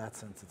 So in that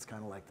sense, it's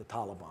kind of like the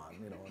Taliban,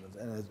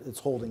 and it's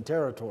holding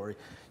territory.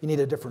 You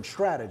need a different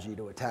strategy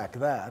to attack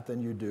that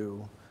than you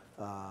do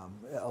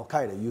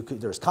al-Qaeda.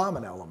 There's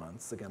common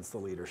elements against the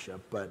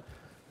leadership, but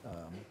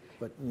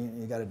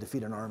you got to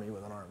defeat an army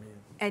with an army.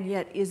 And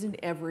yet, isn't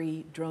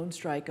every drone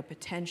strike a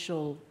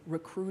potential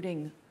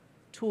recruiting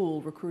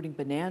tool, recruiting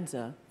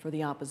bonanza for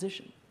the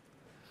opposition?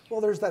 Well,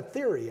 there's that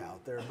theory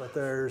out there, but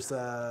there's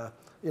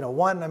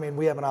one, I mean,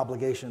 we have an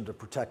obligation to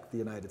protect the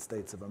United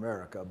States of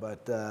America,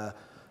 but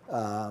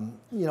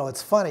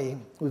it's funny,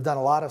 we've done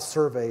a lot of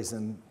surveys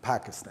in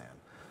Pakistan.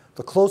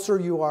 The closer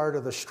you are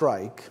to the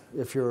strike,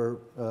 if you're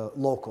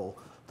local,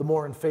 the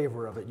more in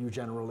favor of it you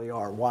generally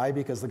are. Why?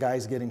 Because the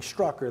guys getting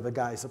struck are the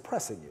guys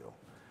oppressing you.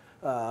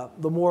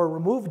 The more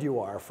removed you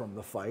are from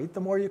the fight, the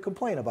more you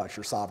complain about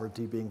your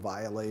sovereignty being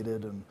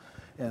violated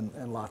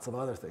and lots of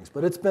other things.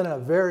 But it's been a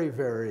very,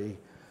 very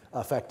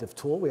effective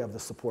tool. We have the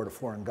support of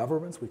foreign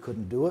governments. We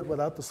couldn't do it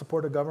without the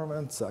support of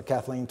governments.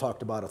 Kathleen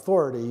talked about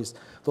authorities.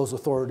 Those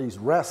authorities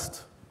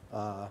rest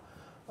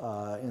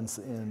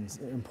in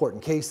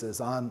important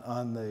cases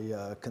on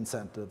the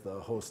consent of the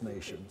host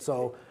nation.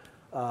 So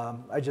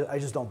I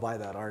just don't buy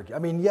that argument.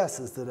 I mean, yes,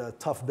 is it a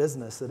tough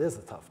business? It is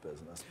a tough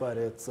business, but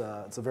it's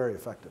a very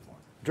effective one.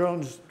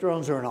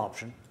 Drones are an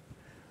option.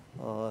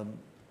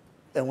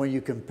 And when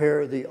you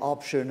compare the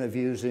option of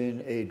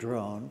using a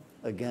drone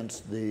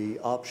against the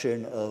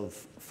option of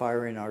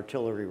firing an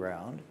artillery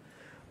round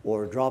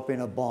or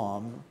dropping a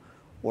bomb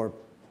or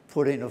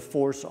putting a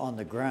force on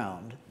the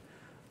ground,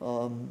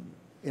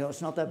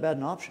 it's not that bad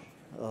an option.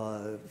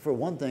 For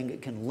one thing,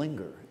 it can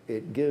linger.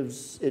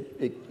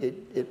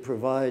 It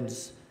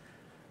provides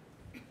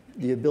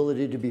the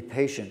ability to be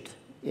patient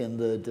in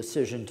the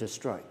decision to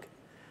strike.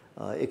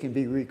 It can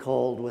be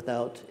recalled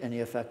without any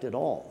effect at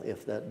all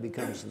if that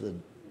becomes the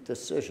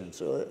decision.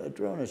 So a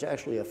drone is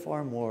actually a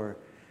far more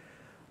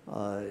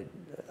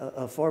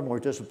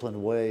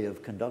disciplined way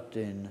of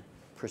conducting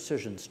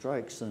precision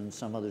strikes than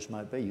some others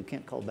might be. You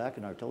can't call back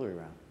an artillery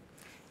round.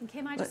 And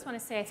Kim, I just want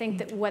to say, I think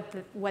that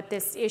what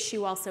this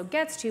issue also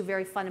gets to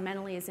very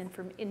fundamentally is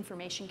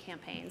information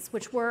campaigns,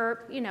 which we're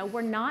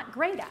not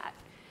great at.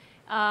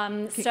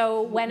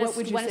 What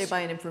would you say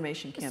by an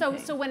information campaign?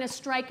 So when a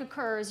strike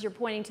occurs, you're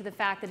pointing to the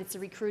fact that it's a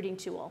recruiting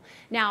tool.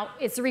 Now,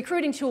 it's a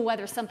recruiting tool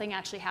whether something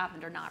actually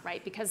happened or not,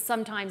 right? Because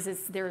sometimes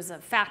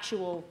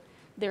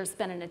there's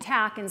been an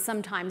attack, and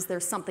sometimes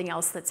there's something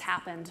else that's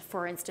happened.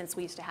 For instance,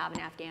 we used to have in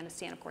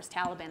Afghanistan, of course,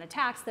 Taliban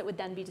attacks that would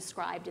then be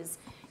described as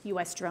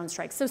US drone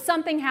strikes. So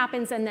something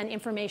happens, and then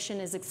information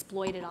is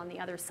exploited on the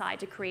other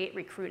side to create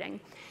recruiting.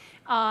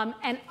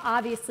 And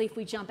obviously, if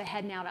we jump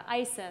ahead now to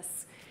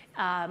ISIS,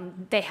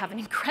 they have an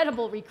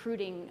incredible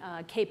recruiting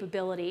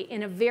capability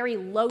in a very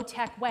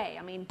low-tech way.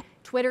 I mean,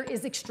 Twitter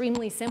is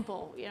extremely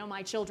simple.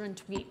 My children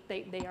tweet.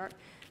 They are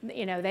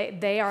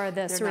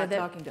the sort of the... They're not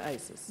talking to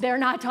ISIS. They're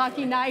not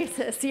talking to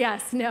ISIS,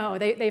 yes, no.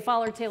 They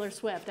follow Taylor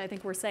Swift. I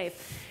think we're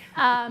safe.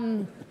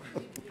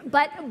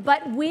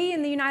 But we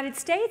in the United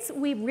States,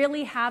 we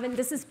really haven't,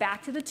 this is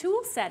back to the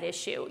tool set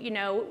issue.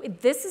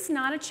 This is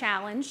not a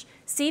challenge.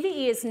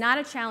 CVE is not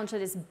a challenge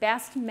that is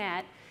best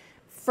met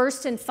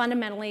first and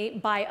fundamentally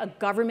by a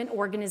government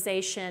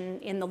organization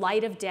in the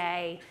light of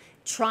day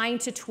trying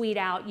to tweet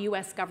out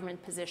US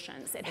government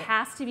positions. It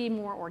has to be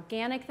more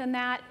organic than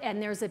that, and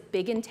there's a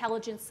big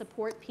intelligence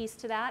support piece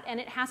to that,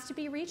 and it has to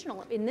be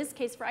regional. In this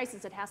case for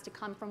ISIS, it has to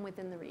come from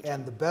within the region.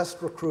 And the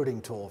best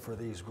recruiting tool for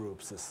these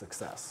groups is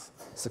success.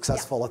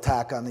 Successful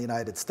attack on the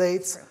United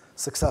States,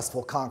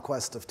 successful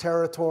conquest of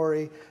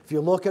territory. If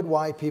you look at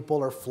why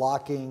people are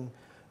flocking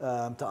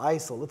to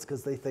ISIL, it's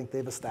because they think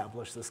they've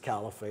established this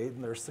caliphate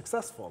and they're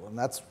successful, and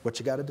that's what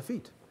you got to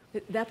defeat.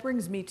 That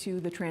brings me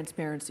to the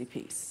transparency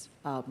piece,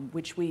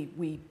 which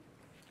we,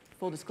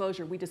 full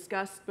disclosure, we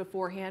discussed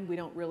beforehand. We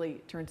don't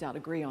really, turns out,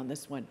 agree on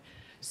this one.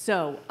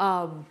 So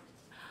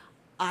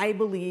I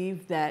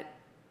believe that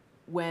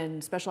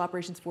when Special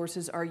Operations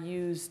Forces are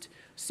used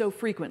so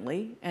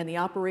frequently, and the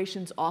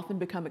operations often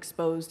become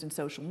exposed in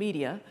social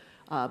media,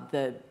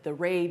 the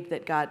raid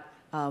that got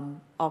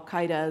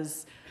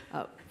Al-Qaeda's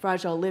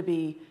Fragile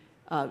Libby,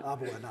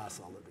 Abu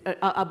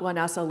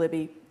Anas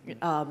al-Libby,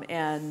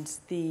 and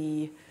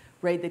the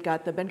raid that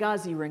got the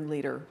Benghazi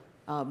ringleader,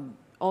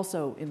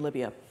 also in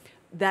Libya.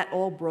 That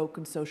all broke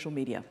in social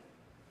media.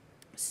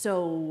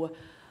 So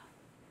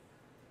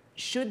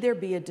should there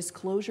be a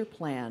disclosure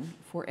plan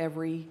for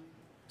every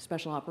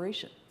special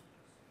operation?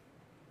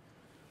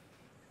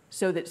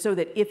 So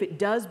that if it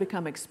does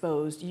become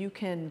exposed, you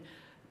can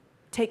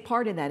take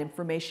part in that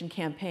information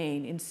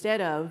campaign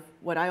instead of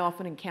what I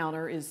often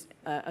encounter is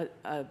a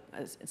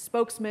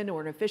spokesman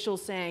or an official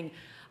saying,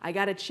 I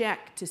got to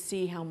check to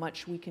see how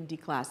much we can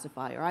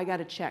declassify, or I got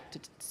to check to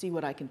see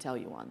what I can tell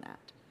you on that.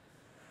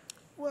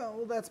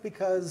 Well, that's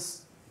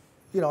because,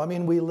 I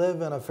mean, we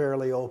live in a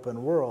fairly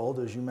open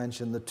world. As you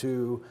mentioned, the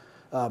two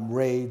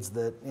raids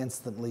that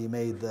instantly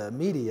made the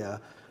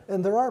media,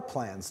 and there are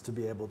plans to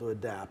be able to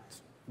adapt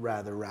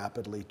rather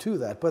rapidly to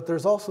that. But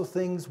there's also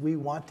things we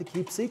want to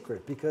keep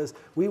secret because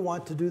we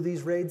want to do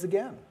these raids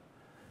again.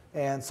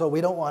 And so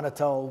we don't want to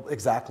tell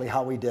exactly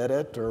how we did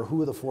it or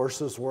who the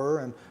forces were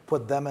and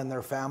put them and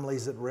their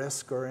families at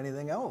risk or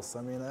anything else.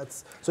 I mean,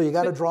 so you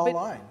got to draw a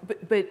line.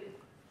 But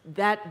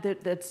that's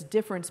the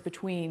difference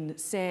between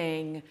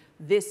saying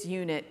this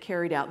unit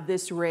carried out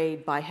this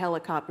raid by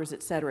helicopters,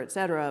 et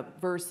cetera,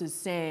 versus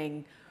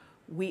saying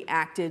we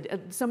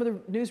acted. Some of the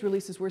news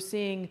releases we're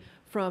seeing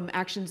from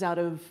actions out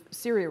of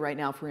Syria right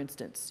now, for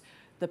instance.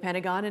 The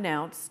Pentagon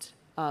announced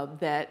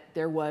that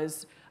there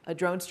was a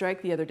drone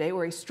strike the other day,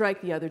 or a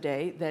strike the other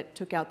day, that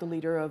took out the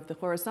leader of the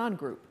Khorasan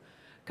group.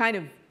 Kind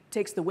of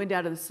takes the wind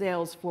out of the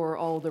sails for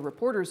all the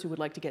reporters who would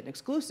like to get an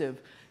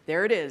exclusive.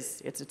 There it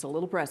is. It's a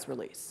little press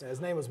release. Yeah, his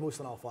name was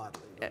Muhsin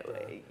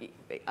al-Fadli.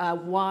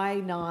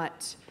 Why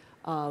not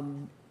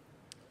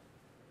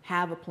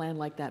have a plan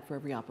like that for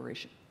every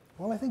operation?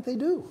 Well, I think they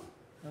do.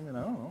 I mean,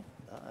 I don't know.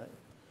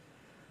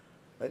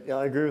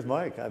 I agree with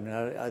Mike. I mean,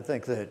 I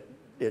think that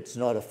it's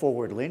not a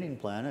forward-leaning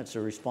plan. It's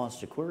a response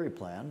to query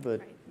plan,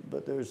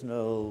 but there's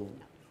no.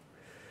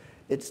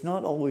 It's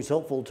not always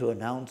helpful to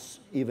announce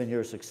even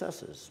your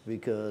successes,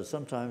 because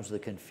sometimes the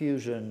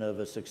confusion of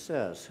a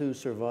success, who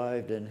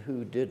survived and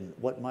who didn't,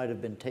 what might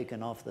have been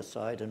taken off the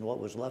site and what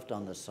was left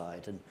on the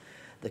site, and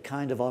the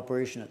kind of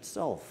operation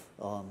itself,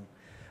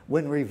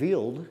 when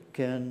revealed,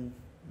 can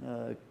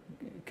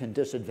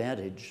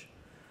disadvantage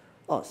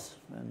us.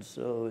 And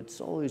so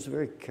it's always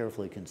very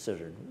carefully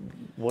considered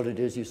what it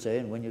is you say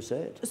and when you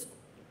say it.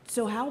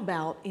 So how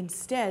about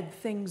instead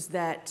things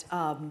that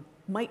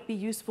might be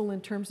useful in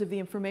terms of the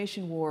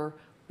information war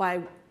by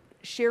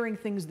sharing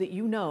things that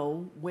you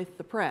know with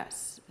the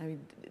press? I mean,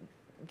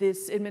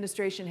 this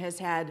administration has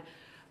had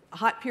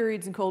hot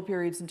periods and cold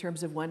periods in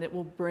terms of when it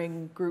will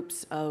bring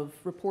groups of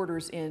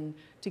reporters in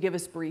to give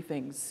us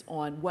briefings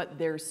on what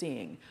they're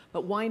seeing.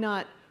 But why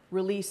not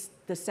release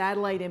the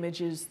satellite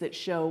images that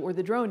show, or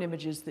the drone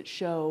images that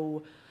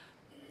show,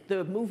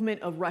 the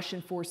movement of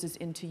Russian forces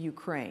into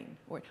Ukraine?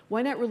 Or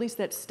why not release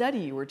that study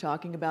you were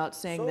talking about,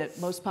 saying that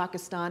most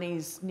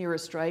Pakistanis near a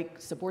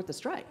strike support the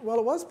strike? Well,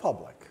 it was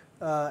public.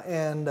 I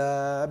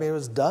mean, it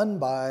was done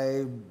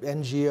by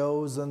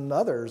NGOs and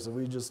others.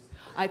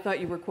 I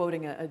thought you were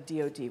quoting a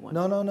DOD one.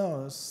 No.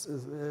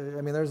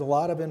 I mean, there's a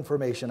lot of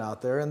information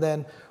out there. And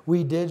then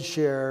we did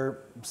share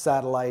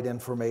satellite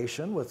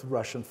information with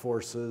Russian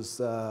forces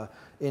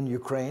in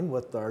Ukraine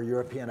with our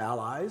European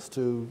allies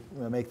to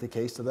make the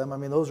case to them. I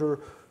mean, those are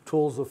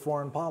tools of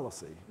foreign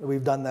policy.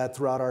 We've done that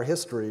throughout our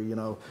history. You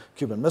know,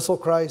 Cuban Missile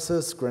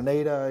Crisis,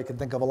 Grenada, I can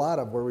think of a lot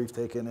of where we've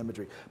taken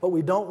imagery. But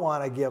we don't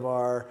want to give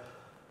our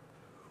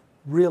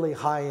really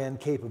high-end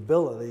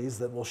capabilities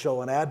that will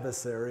show an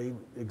adversary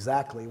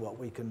exactly what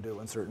we can do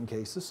in certain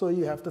cases. So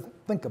you have to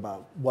think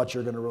about what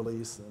you're going to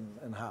release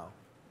and how.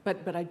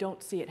 But I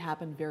don't see it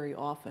happen very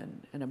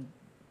often, and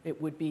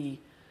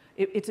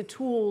it's a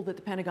tool that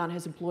the Pentagon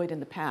has employed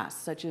in the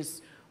past, such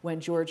as when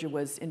Georgia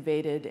was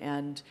invaded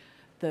and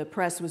the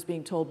press was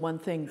being told one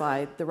thing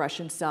by the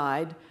Russian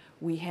side.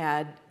 We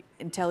had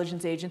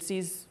intelligence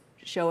agencies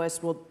show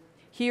us, well,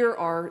 here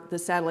are the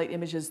satellite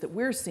images that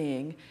we're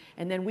seeing,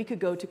 and then we could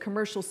go to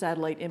commercial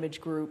satellite image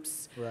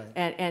groups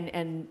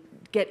and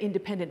get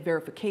independent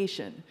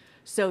verification.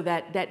 So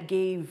that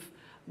gave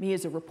me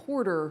as a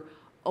reporter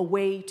a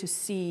way to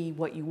see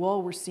what you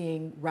all were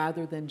seeing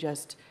rather than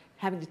just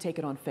having to take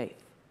it on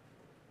faith.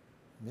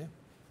 Yeah.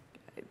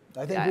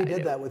 I think we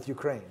did that with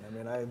Ukraine. I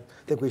mean, I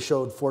think we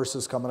showed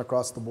forces coming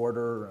across the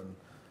border and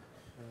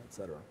et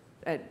cetera.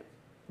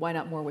 Why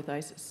not more with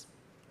ISIS?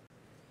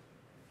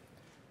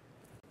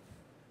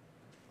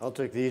 I'll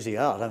take the easy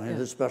out. I mean,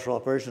 the Special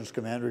Operations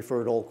Command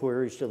referred all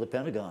queries to the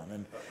Pentagon,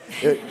 and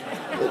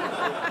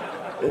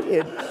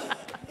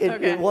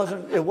it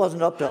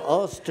wasn't up to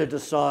us to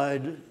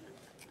decide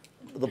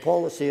the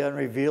policy on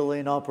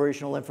revealing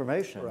operational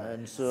information,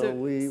 and so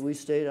we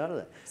stayed out of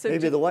that. So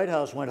maybe the White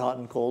House went hot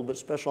and cold, but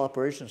Special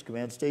Operations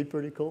Command stayed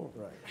pretty cold.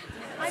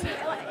 Right.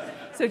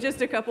 So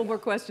just a couple more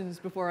questions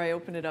before I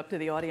open it up to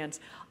the audience.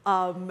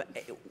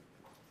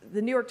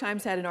 The New York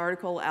Times had an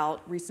article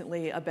out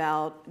recently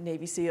about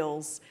Navy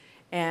SEALs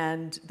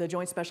and the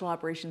Joint Special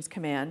Operations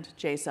Command,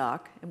 JSOC,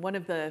 and one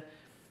of the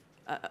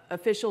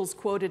officials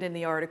quoted in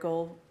the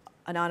article,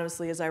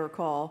 anonymously as I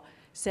recall,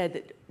 said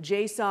that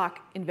JSOC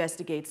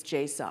investigates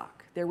JSOC.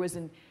 There was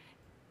an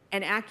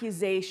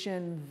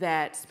accusation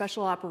that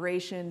Special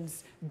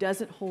Operations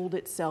doesn't hold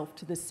itself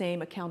to the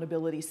same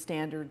accountability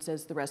standards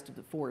as the rest of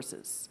the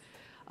forces.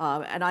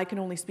 And I can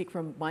only speak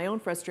from my own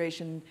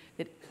frustration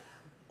that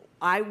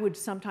I would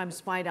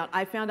sometimes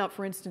I found out,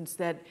 for instance,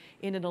 that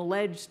in an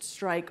alleged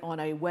strike on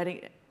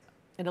an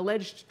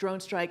alleged drone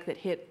strike that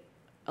hit,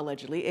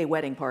 allegedly, a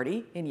wedding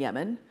party in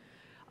Yemen,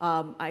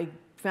 I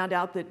found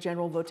out that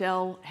General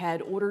Votel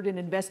had ordered an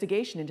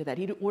investigation into that.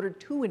 He'd ordered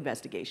 2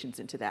 investigations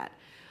into that.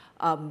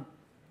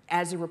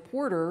 As a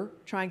reporter,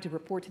 trying to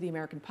report to the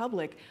American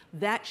public,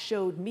 that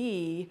showed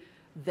me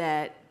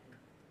that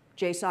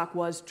JSOC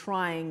was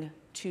trying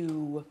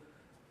to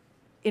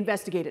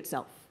investigate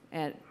itself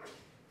and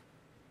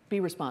be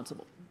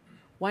responsible.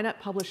 Why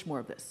not publish more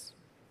of this?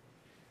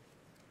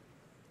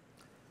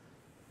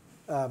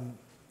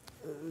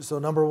 So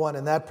number one,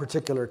 in that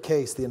particular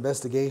case, the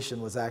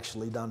investigation was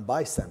actually done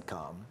by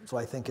CENTCOM. So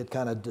I think it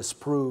kind of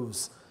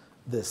disproves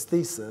this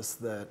thesis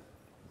that,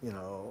 you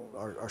know,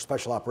 our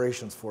special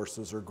operations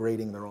forces are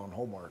grading their own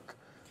homework.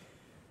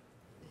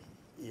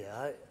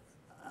 Yeah,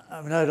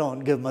 I mean, I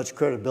don't give much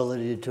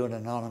credibility to an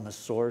anonymous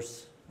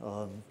source.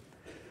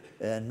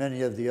 And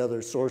many of the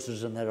other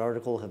sources in that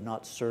article have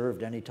not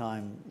served any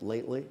time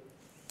lately.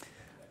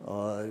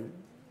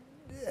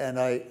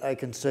 I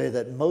can say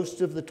that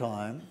most of the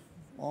time,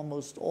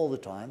 almost all the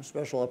time,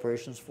 Special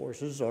Operations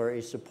Forces are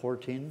a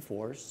supporting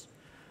force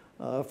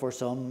for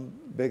some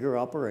bigger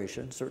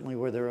operation. Certainly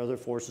where there are other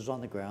forces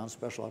on the ground,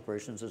 Special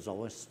Operations is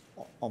almost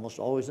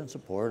always in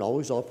support,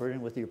 always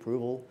operating with the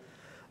approval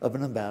of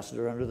an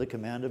ambassador under the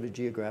command of a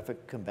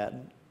geographic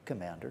combatant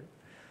commander.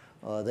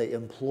 They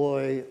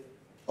employ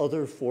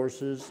other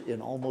forces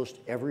in almost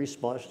every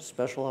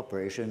special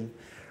operation.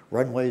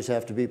 Runways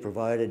have to be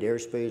provided,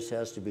 airspace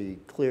has to be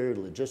cleared,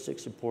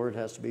 logistics support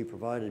has to be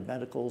provided,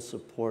 medical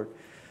support,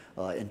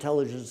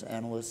 intelligence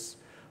analysts.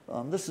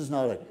 This is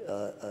not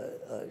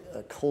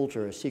a cult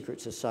or a secret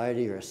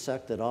society or a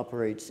sect that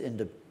operates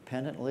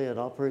independently. It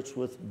operates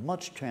with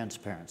much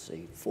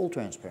transparency, full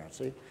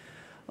transparency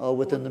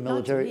within the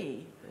military. Not to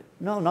me.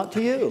 No, not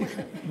to you,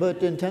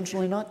 but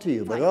intentionally not to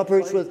you. But it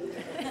operates with,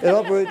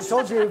 I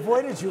told you,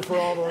 avoided you for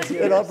all those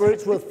years. It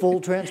operates with full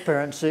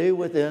transparency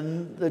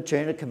within the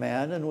chain of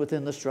command and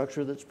within the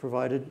structure that's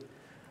provided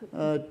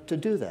to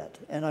do that.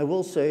 And I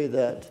will say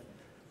that,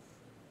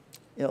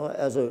 you know,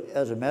 as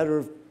a matter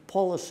of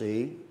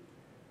policy,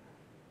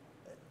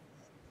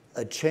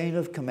 a chain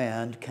of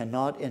command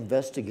cannot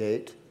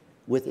investigate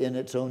within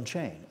its own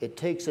chain. It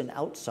takes an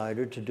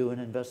outsider to do an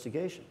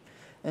investigation.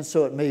 And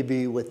so it may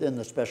be within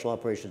the Special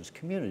Operations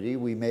community,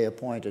 we may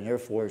appoint an Air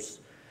Force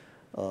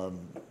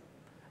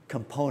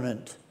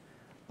component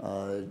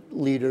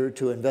leader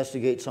to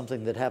investigate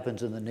something that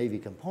happens in the Navy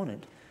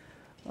component.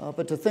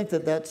 But to think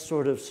that that's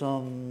sort of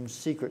some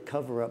secret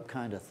cover-up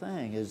kind of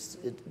thing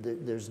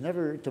there's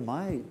never, to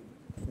my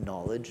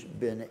knowledge,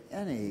 been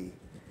any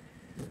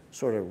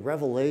sort of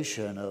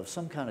revelation of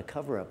some kind of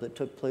cover-up that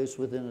took place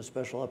within a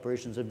Special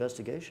Operations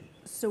investigation.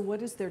 So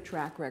what is their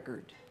track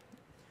record?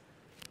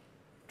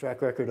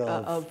 Track record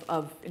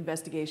Of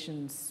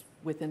investigations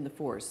within the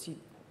force?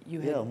 You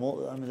had... Yeah, I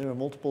mean, there are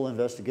multiple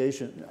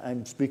investigations.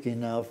 I'm speaking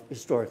now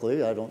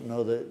historically. I don't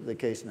know the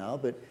case now,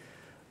 but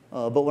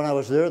when I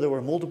was there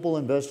were multiple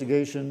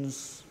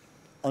investigations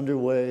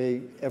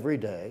underway every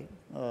day,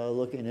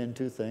 looking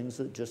into things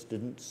that just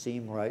didn't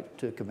seem right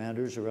to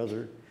commanders or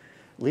other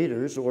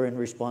leaders, or in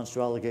response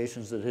to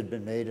allegations that had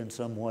been made in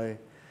some way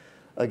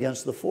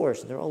against the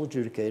force. They're all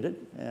adjudicated,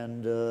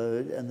 and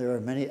there are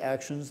many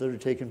actions that are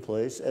taking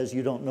place. As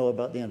you don't know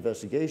about the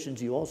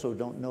investigations, you also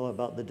don't know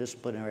about the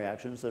disciplinary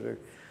actions that are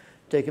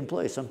taking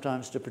place,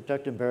 sometimes to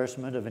protect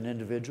embarrassment of an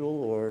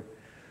individual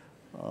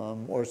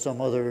or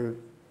some other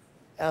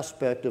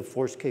aspect of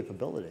force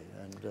capability.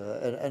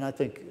 And I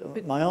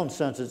think my own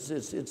sense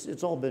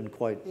it's all been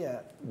quite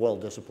well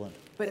disciplined.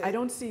 But I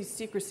don't see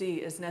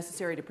secrecy as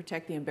necessary to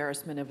protect the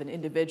embarrassment of an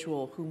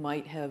individual who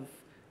might have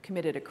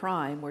committed a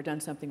crime or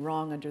done something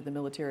wrong under the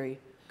military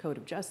code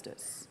of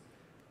justice.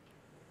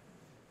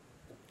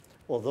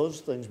 Well,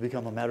 those things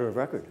become a matter of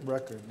record.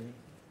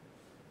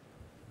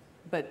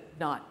 But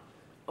not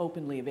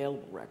openly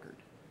available record.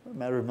 A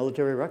matter of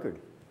military record.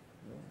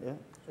 Yeah.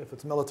 If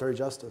it's military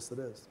justice, it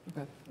is.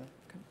 Okay.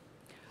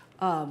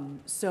 Okay.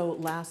 So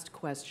last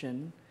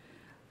question,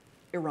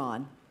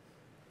 Iran.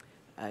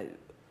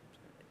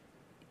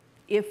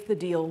 If the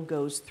deal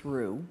goes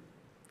through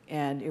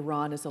and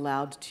Iran is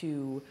allowed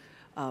to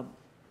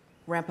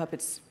ramp up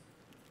its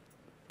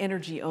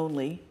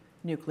energy-only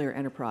nuclear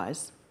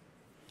enterprise,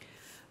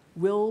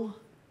 will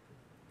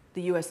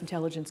the U.S.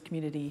 intelligence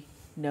community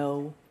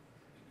know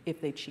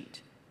if they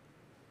cheat?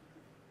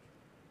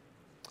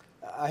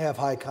 I have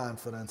high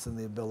confidence in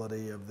the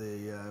ability of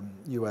the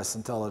U.S.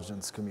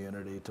 intelligence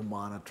community to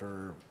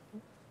monitor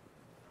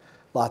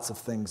lots of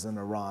things in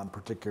Iran,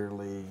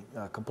 particularly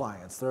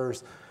compliance.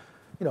 There's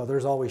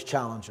always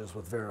challenges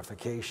with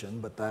verification,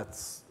 but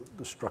that's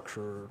the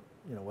structure,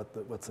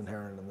 what's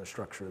inherent in the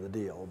structure of the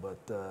deal. But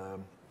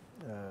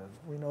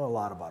we know a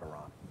lot about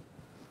Iran.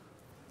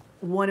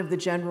 One of the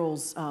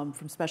generals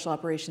from Special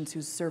Operations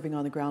who's serving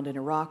on the ground in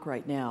Iraq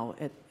right now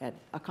at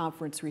a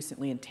conference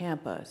recently in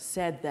Tampa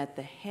said that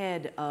the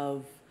head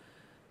of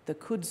the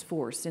Quds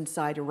force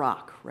inside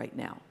Iraq right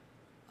now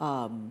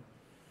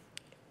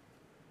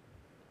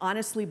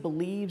honestly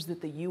believes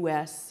that the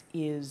U.S.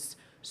 is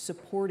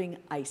supporting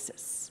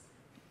ISIS.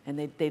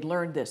 And they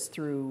learned this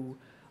through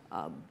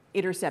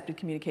intercepted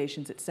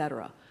communications, et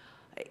cetera.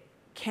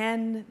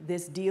 Can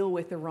this deal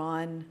with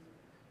Iran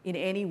in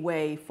any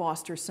way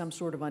foster some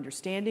sort of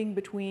understanding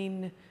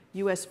between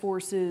U.S.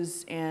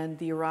 forces and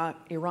the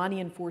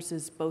Iranian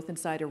forces both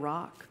inside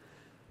Iraq,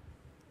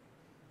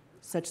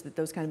 such that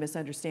those kind of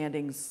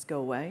misunderstandings go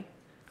away?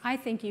 I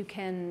think you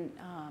can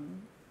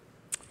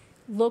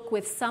look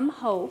with some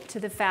hope to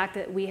the fact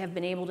that we have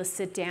been able to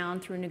sit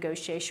down through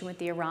negotiation with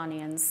the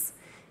Iranians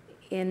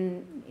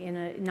in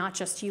not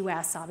just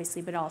U.S.,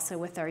 obviously, but also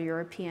with our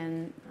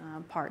European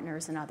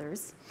partners and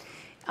others.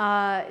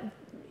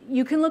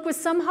 You can look with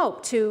some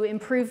hope to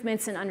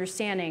improvements in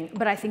understanding,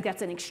 but I think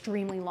that's an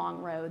extremely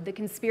long road. The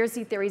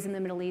conspiracy theories in the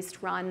Middle East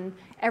run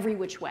every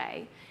which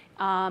way.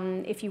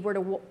 If you were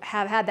to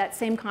have had that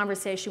same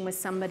conversation with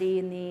somebody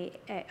in the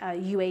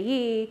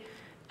UAE,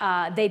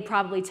 they'd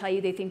probably tell you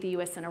they think the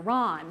U.S. and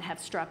Iran have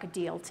struck a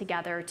deal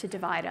together to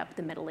divide up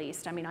the Middle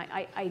East. I mean,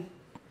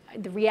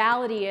 the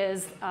reality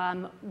is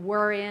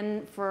we're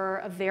in for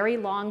a very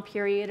long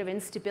period of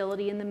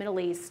instability in the Middle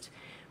East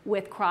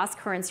with cross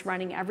currents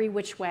running every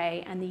which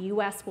way, and the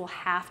U.S. will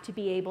have to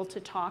be able to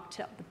talk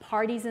to the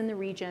parties in the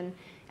region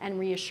and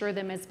reassure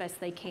them as best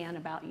they can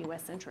about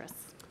U.S.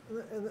 interests.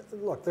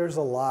 Look, there's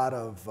a lot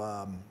of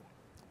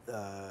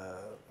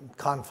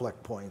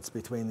conflict points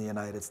between the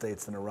United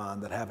States and Iran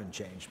that haven't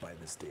changed by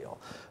this deal.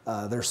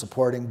 They're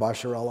supporting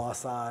Bashar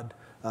al-Assad.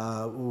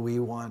 We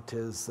want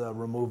his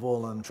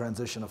removal and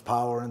transition of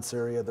power in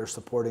Syria. They're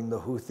supporting the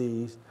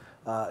Houthis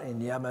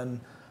in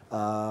Yemen.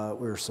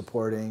 We're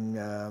supporting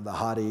the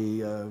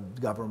Hadi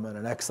government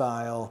in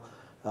exile.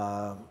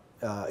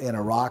 In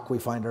Iraq, we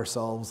find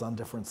ourselves on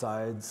different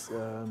sides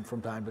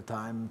from time to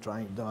time,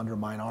 trying to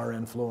undermine our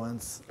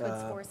influence.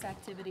 Quds Force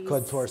activities.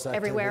 Quds Force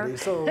activities. Everywhere.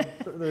 So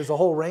there's a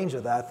whole range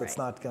of that that's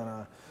Right. not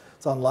gonna,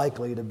 it's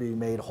unlikely to be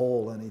made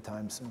whole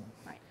anytime soon.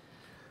 Right.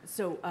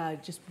 So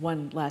just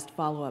one last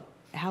follow-up.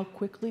 How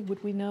quickly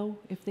would we know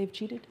if they've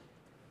cheated?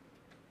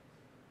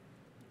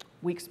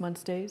 Weeks,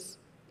 months, days?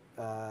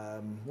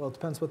 Well, it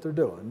depends what they're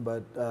doing,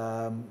 but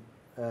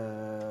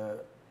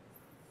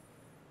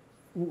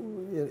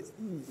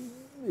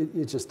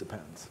it just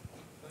depends.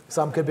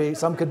 Some could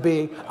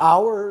be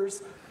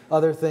hours,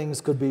 other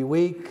things could be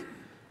week,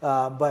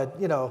 but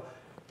you know,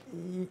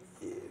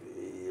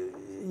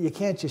 you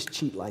can't just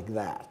cheat like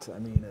that. I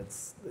mean,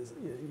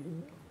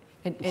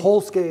 And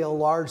whole-scale,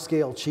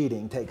 large-scale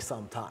cheating takes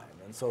some time,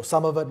 and so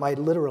some of it might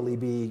literally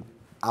be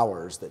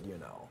hours that you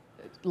know,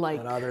 like,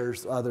 and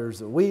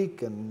others a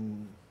week,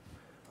 and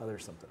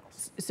others something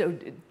else. so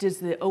does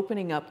the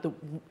opening up, the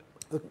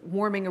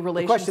warming of The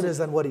relations? question is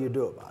then, what do you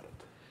do about it?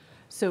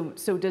 So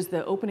does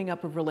the opening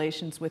up of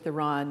relations with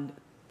Iran,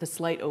 the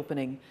slight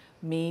opening,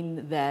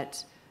 mean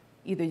that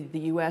either the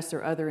U.S.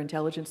 or other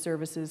intelligence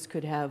services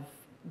could have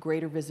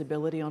greater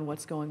visibility on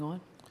what's going on?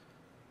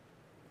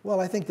 Well,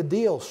 I think the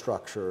deal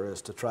structure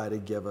is to try to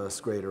give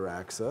us greater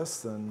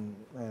access, and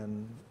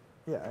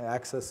yeah,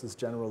 access is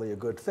generally a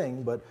good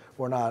thing, but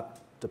we're not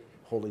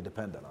wholly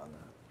dependent on that.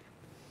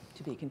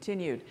 To be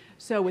continued.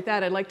 So with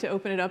that, I'd like to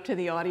open it up to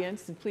the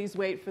audience, and please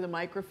wait for the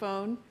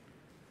microphone.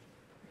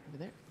 Over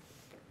there.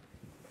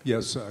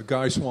 Yes,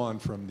 Guy Swan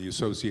from the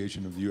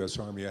Association of the U.S.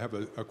 Army. I have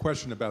a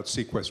question about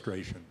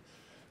sequestration.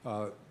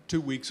 2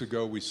 weeks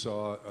ago, we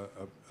saw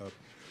a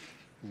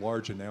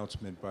large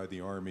announcement by the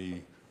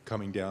Army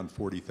coming down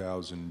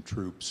 40,000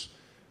 troops.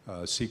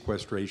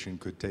 Sequestration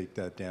could take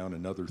that down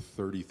another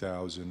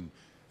 30,000,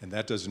 and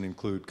that doesn't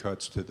include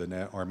cuts to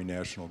the Army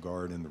National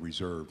Guard and the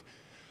Reserve.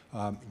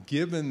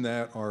 Given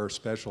that our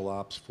special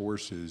ops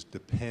forces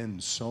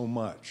depend so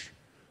much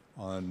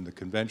on the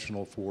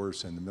conventional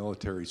force and the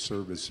military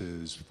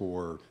services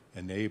for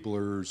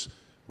enablers,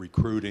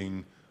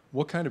 recruiting,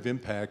 what kind of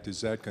impact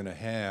is that going to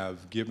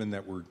have given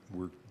that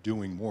we're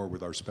doing more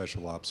with our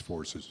special ops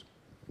forces?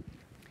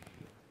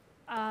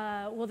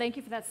 Well, thank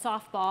you for that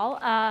softball.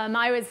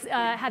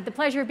 I had the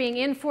pleasure of being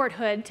in Fort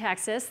Hood,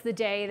 Texas, the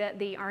day that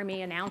the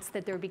Army announced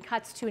that there would be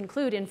cuts to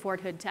include in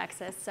Fort Hood,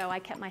 Texas, so I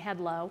kept my head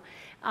low.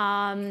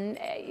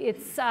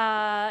 It's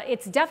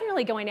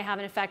definitely going to have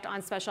an effect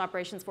on Special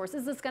Operations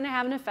Forces. It's going to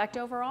have an effect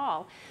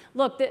overall.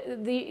 Look,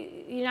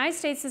 the United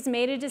States has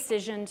made a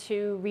decision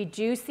to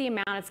reduce the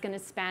amount it's going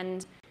to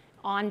spend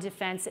on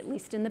defense, at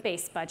least in the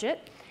base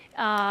budget.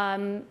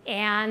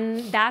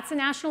 And that's a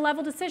national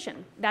level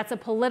decision. That's a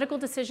political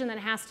decision that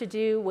has to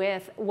do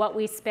with what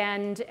we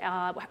spend,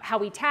 how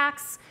we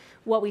tax,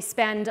 what we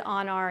spend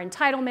on our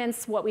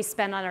entitlements, what we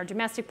spend on our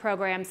domestic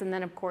programs, and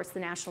then of course the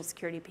national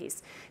security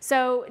piece.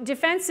 So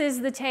defense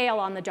is the tail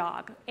on the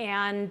dog.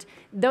 And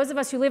those of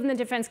us who live in the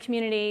defense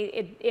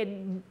community,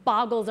 it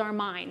boggles our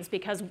minds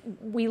because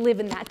we live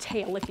in that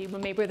tail, if you will,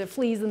 maybe the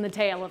fleas in the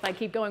tail, if I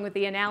keep going with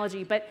the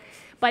analogy. But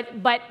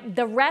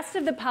the rest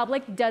of the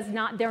public does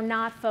not, they're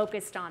not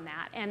focused on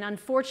that. And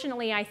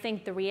unfortunately, I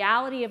think the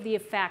reality of the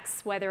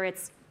effects, whether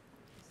it's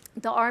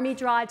the Army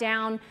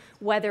drawdown,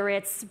 whether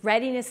it's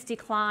readiness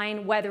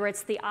decline, whether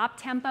it's the op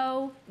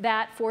tempo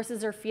that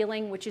forces are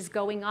feeling, which is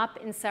going up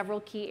in several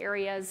key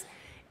areas,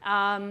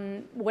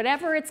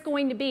 whatever it's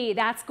going to be,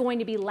 that's going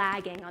to be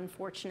lagging,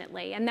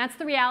 unfortunately. And that's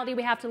the reality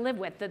we have to live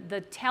with.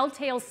 The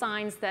telltale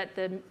signs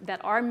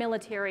that our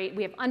military,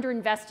 we have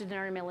underinvested in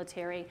our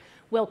military,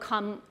 will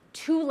come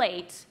too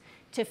late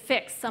to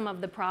fix some of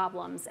the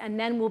problems, and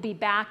then we'll be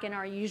back in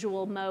our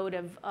usual mode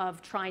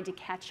of trying to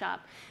catch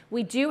up.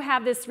 We do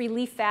have this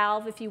relief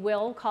valve, if you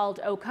will, called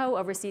OCO,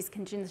 Overseas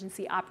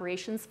Contingency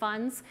Operations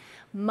Funds.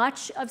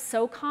 Much of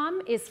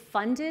SOCOM is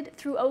funded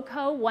through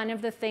OCO. One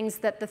of the things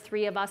that the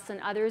three of us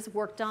and others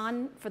worked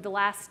on for the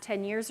last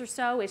 10 years or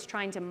so is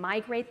trying to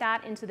migrate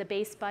that into the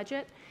base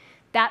budget.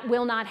 That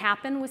will not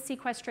happen with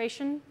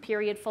sequestration,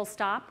 period, full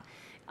stop.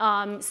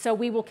 So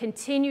we will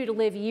continue to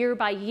live year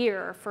by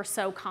year for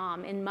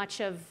SOCOM in much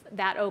of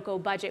that OCO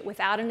budget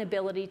without an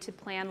ability to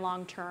plan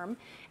long term.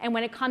 And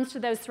when it comes to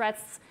those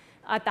threats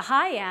at the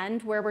high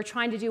end, where we're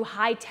trying to do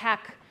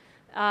high-tech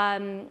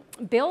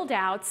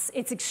build-outs,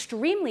 it's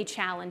extremely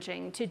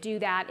challenging to do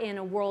that in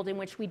a world in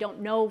which we don't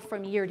know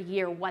from year to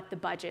year what the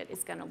budget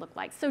is going to look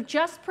like. So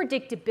just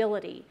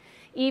predictability,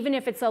 even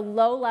if it's a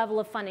low level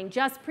of funding,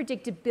 just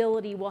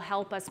predictability will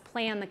help us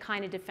plan the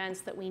kind of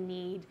defense that we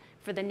need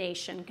for the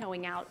nation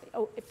going out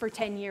for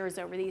 10 years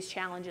over these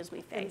challenges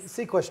we face. And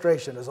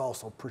sequestration is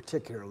also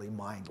particularly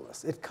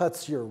mindless. It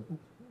cuts your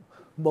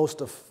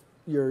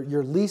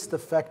your least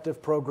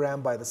effective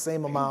program by the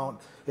same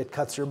amount. It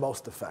cuts your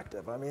most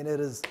effective. I mean,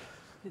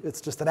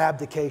 it's just an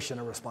abdication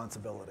of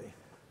responsibility.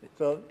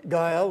 So,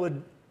 Guy,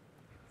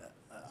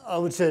 I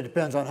would say it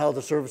depends on how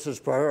the services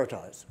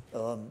prioritize.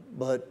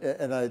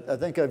 I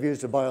think I've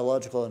used a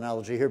biological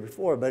analogy here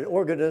before, but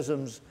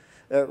organisms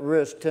at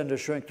risk tend to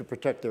shrink to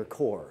protect their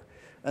core.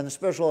 And the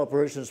Special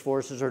Operations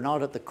Forces are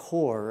not at the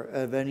core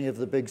of any of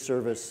the big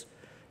service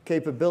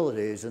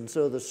capabilities. And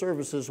so the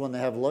services, when they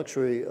have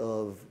luxury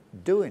of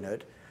doing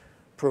it,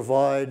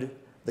 provide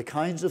the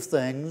kinds of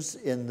things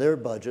in their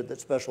budget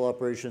that Special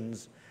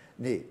Operations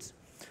needs.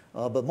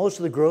 But most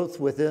of the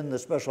growth within the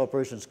Special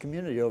Operations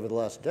community over the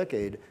last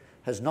decade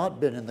has not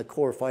been in the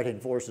core fighting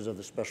forces of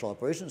the Special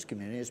Operations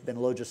community. It's been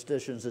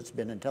logisticians, it's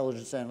been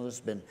intelligence analysts,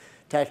 it's been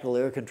tactical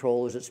air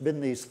controllers, it's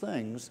been these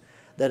things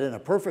that in a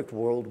perfect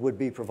world would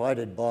be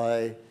provided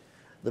by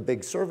the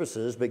big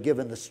services, but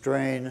given the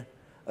strain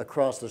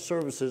across the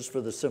services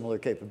for the similar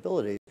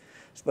capabilities,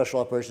 Special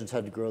Operations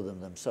had to grow them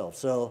themselves.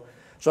 So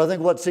I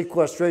think what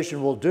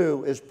sequestration will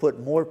do is put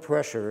more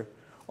pressure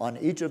on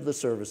each of the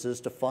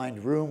services to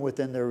find room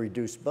within their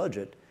reduced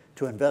budget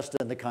to invest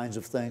in the kinds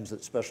of things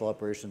that Special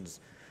Operations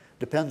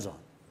depends on.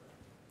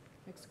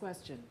 Next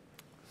question.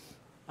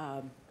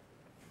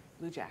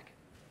 Blue Jack.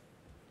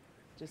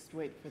 Just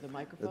wait for the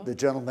microphone. The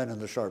gentleman in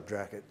the sharp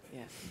jacket.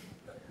 Yes.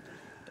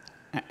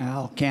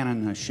 Al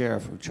Cannon, the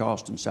sheriff of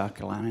Charleston, South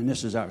Carolina, and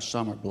this is our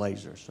summer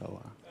blazer.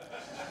 So,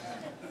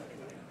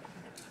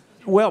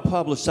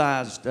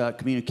 well-publicized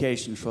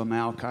communications from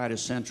Al-Qaeda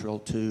Central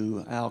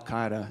to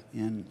Al-Qaeda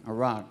in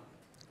Iraq,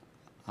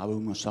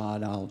 Abu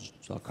Musab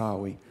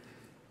al-Zarqawi,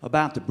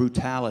 about the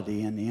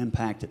brutality and the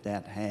impact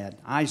that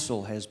had.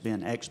 ISIL has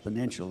been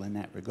exponential in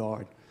that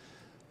regard.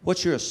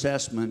 What's your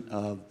assessment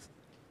of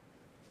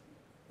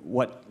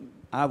what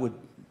I would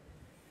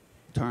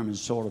term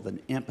as sort of an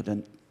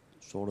impotent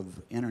sort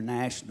of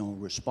international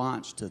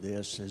response to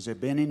this? Has there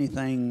been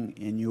anything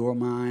in your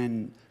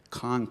mind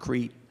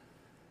concrete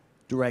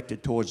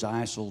directed towards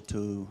ISIL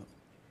to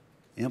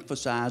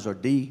emphasize or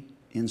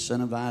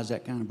de-incentivize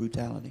that kind of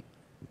brutality?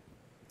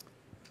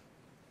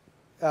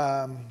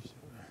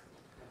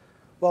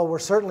 Well, we're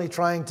certainly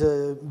trying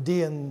to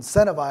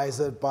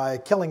de-incentivize it by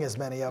killing as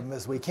many of them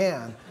as we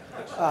can.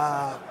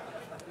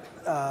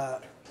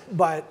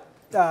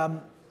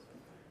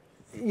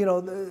 You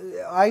know,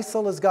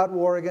 ISIL has got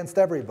war against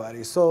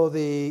everybody. So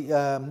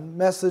the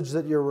message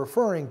that you're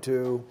referring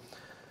to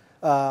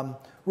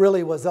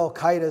really was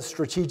Al-Qaeda's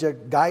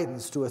strategic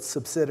guidance to its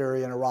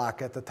subsidiary in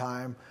Iraq at the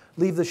time.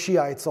 Leave the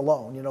Shiites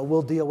alone. You know,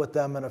 we'll deal with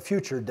them in a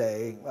future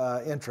day,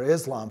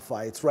 intra-Islam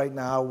fights. Right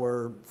now,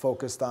 we're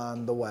focused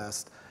on the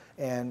West,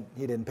 and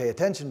he didn't pay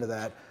attention to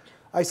that.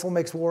 ISIL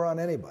makes war on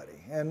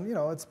anybody, and you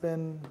know, it's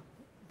been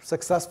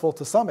successful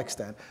to some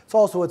extent. It's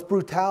also its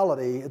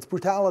brutality. Its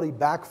brutality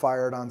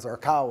backfired on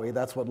Zarqawi.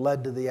 That's what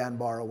led to the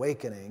Anbar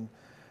awakening.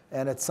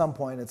 And at some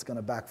point, it's going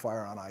to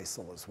backfire on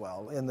ISIL as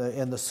well in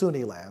the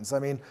Sunni lands. I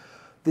mean,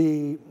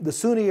 the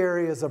Sunni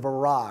areas of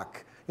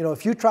Iraq, you know,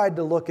 if you tried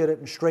to look at it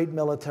in straight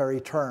military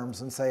terms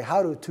and say,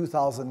 how do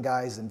 2,000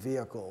 guys in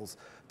vehicles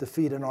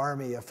defeat an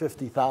army of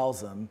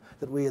 50,000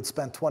 that we had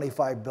spent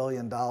 $25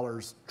 billion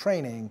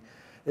training,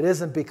 it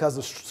isn't because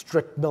of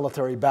strict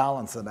military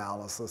balance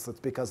analysis. It's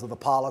because of the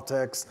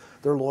politics,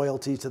 their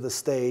loyalty to the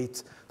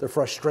state, their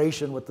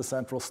frustration with the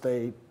central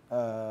state,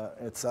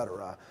 et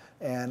cetera.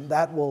 And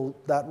that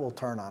will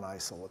turn on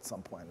ISIL at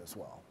some point as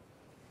well.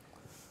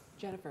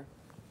 Jennifer.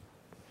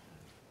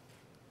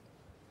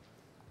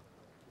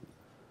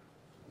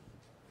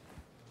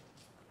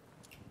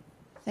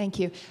 Thank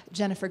you.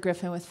 Jennifer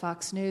Griffin with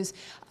Fox News.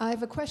 I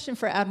have a question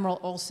for Admiral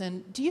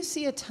Olson. Do you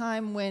see a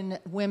time when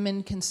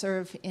women can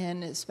serve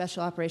in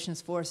Special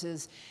Operations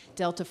Forces,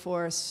 Delta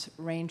Force,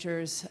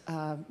 Rangers,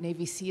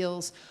 Navy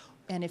SEALs?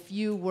 And if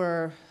you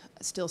were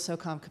still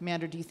SOCOM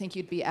commander, do you think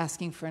you'd be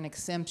asking for an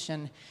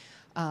exemption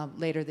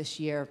later this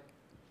year?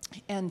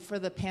 And for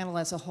the panel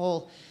as a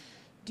whole,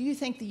 do you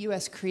think the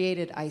U.S.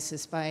 created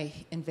ISIS by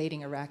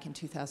invading Iraq in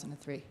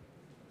 2003?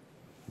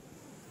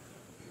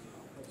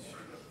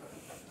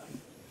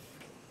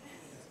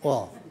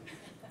 Well,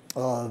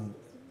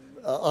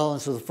 I'll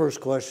answer the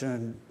first question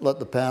and let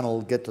the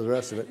panel get to the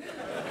rest of it.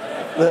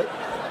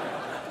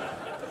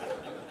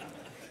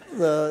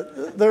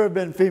 There have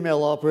been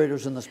female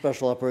operators in the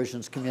Special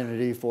Operations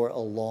community for a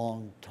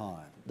long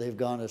time. They've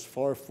gone as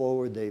far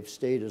forward, they've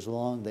stayed as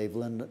long, they've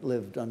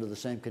lived under the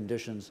same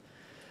conditions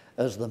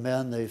as the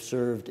men. They've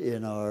served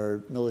in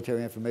our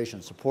military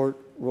information support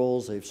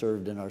roles, they've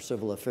served in our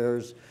civil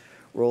affairs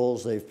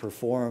roles, they've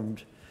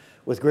performed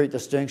with great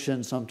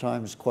distinction,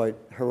 sometimes quite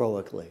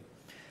heroically.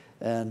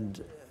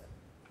 And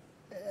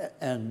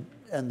and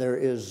there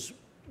is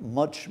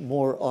much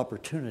more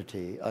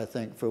opportunity, I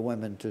think, for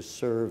women to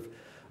serve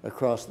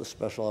across the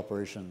special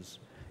operations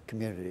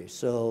community.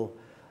 So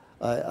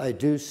I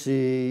do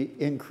see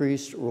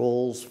increased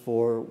roles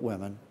for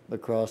women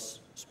across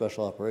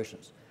special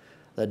operations.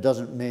 That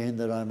doesn't mean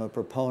that I'm a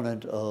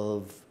proponent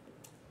of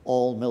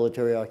all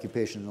military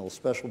occupational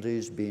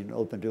specialties being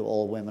open to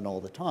all women all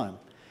the time,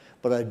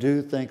 but I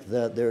do think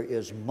that there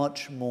is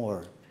much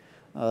more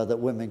that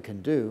women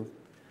can do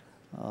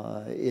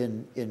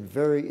in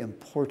very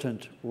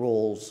important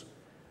roles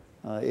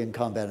in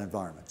combat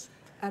environments.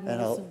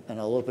 And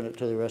I'll open it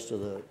to the rest of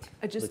the...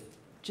 I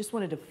just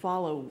wanted to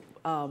follow,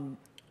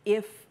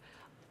 if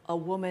a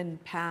woman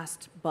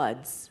passed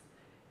BUDS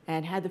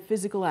and had the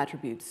physical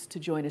attributes to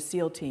join a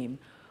SEAL team,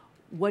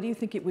 what do you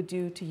think it would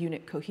do to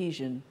unit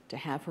cohesion to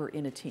have her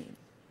in a team?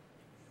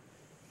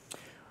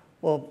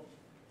 Well,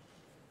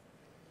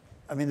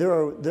 I mean, there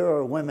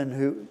are women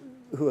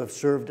who have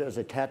served as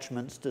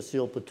attachments to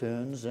SEAL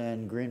platoons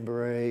and Green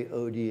Beret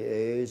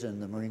ODAs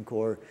and the Marine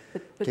Corps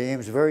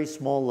teams, very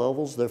small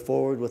levels. They're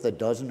forward with a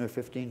dozen or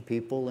 15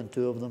 people, and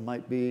 2 of them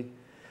might be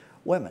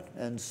women.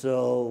 And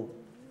so...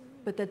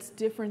 But that's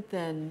different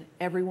than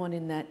everyone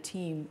in that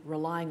team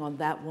relying on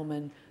that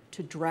woman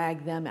to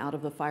drag them out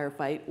of the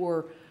firefight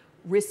or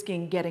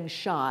risking getting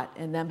shot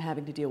and them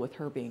having to deal with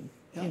her being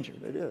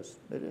injured. It is.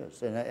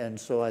 And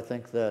so I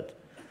think that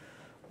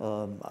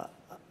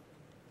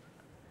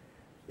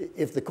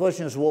if the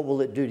question is what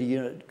will it do to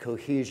unit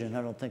cohesion,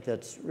 I don't think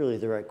that's really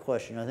the right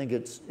question. I think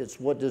it's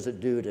what does it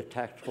do to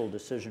tactical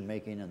decision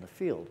making in the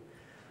field,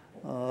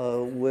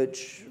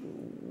 which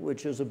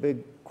is a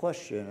big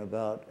question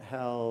about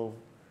how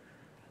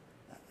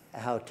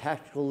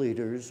tactical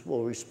leaders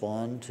will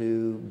respond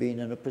to being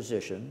in a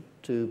position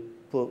to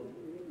put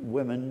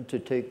women to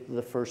take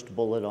the first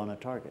bullet on a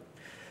target.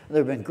 There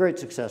have been great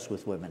success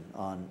with women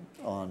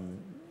on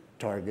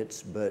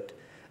targets,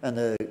 and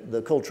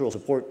the cultural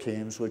support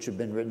teams, which have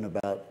been written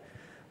about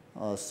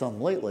some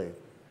lately,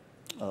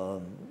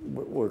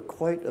 were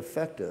quite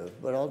effective.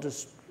 But I'll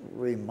just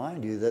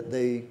remind you that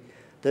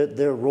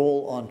their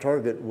role on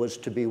target was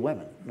to be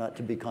women, not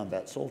to be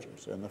combat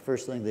soldiers. And the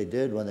first thing they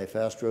did when they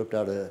fast roped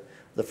out of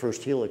the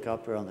first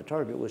helicopter on the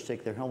target was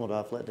take their helmet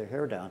off, let their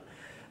hair down,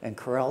 and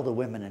corral the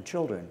women and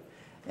children,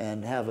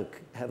 and have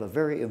a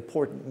very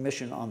important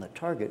mission on the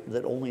target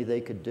that only they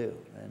could do.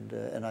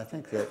 And I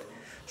think that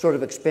sort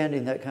of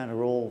expanding that kind of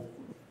role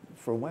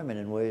for women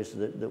in ways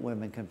that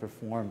women can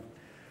perform,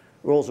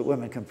 roles that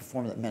women can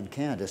perform that men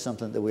can't, is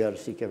something that we ought to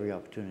seek every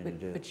opportunity to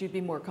do. But you'd be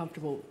more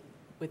comfortable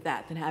with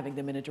that than having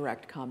them in a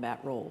direct combat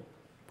role,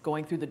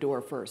 going through the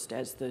door first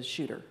as the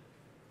shooter?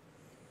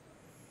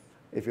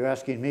 If you're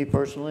asking me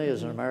personally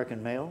as an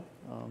American male,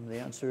 the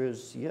answer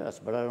is yes,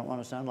 but I don't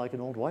want to sound like an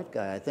old white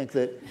guy. I think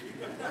that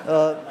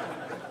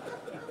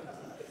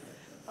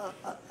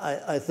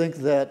I think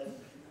that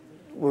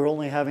we're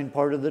only having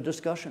part of the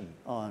discussion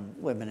on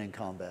women in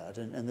combat,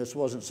 and this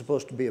wasn't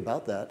supposed to be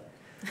about that.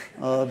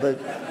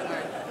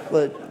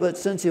 But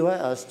since you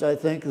asked, I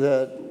think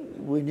that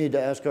we need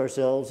to ask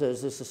ourselves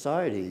as a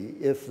society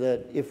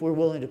if we're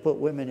willing to put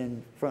women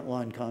in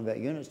frontline combat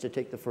units to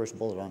take the first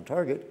bullet on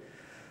target,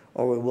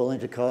 are we willing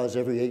to cause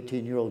every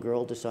 18-year-old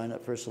girl to sign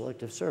up for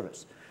selective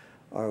service?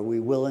 Are we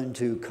willing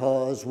to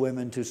cause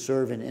women to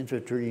serve in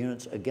infantry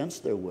units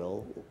against their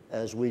will,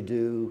 as we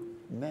do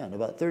men?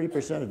 About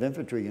 30% of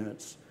infantry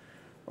units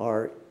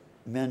are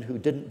men who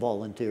didn't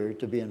volunteer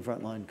to be in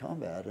frontline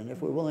combat. And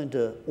if we're willing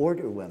to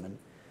order women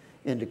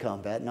into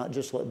combat, not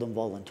just let them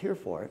volunteer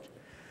for it,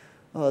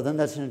 then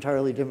that's an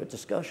entirely different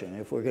discussion.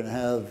 If we're going to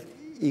have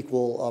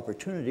equal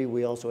opportunity,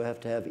 we also have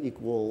to have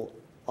equal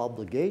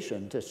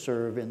obligation to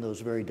serve in those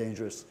very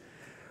dangerous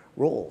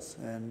roles.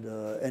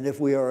 And if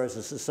we are as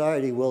a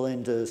society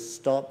willing to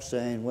stop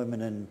saying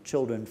women and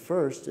children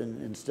first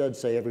and instead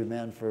say every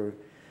man for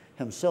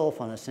himself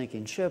on a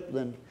sinking ship,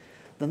 then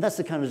that's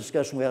the kind of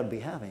discussion we ought to be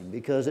having,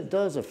 because it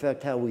does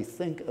affect how we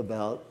think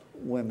about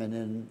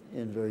women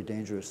in very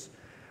dangerous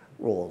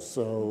roles.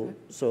 So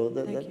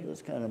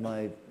that's kind of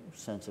my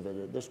sense of it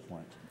at this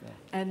point. Yeah.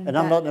 And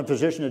I'm not in a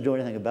position to do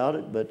anything about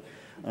it, but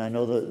I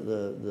know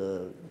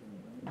the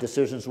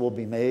decisions will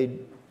be made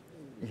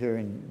here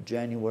in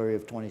January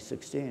of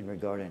 2016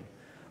 regarding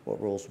what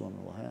roles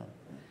women will have.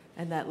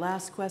 And that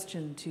last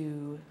question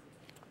to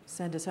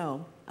send us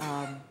home,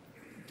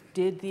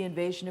 did the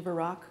invasion of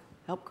Iraq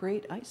help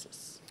create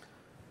ISIS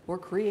or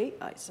create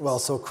ISIS? Well,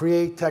 so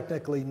create,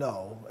 technically,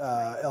 no.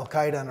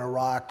 Al-Qaeda in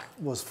Iraq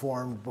was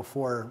formed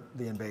before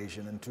the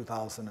invasion in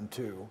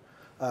 2002,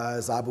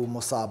 as Abu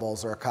Musab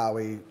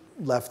al-Zarqawi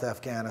left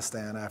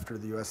Afghanistan after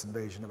the U.S.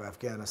 invasion of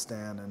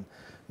Afghanistan and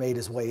made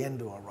his way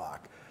into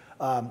Iraq.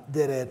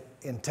 Did it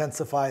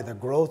intensify the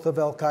growth of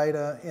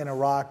Al-Qaeda in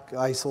Iraq,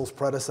 ISIL's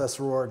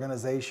predecessor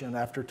organization,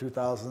 after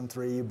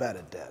 2003? You bet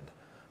it did,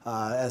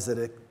 as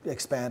it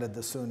expanded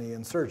the Sunni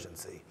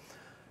insurgency.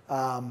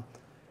 And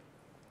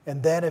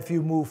then if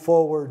you move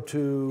forward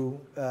to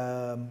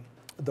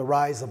the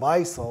rise of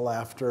ISIL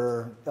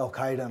after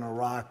Al-Qaeda in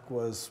Iraq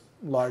was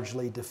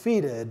largely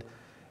defeated,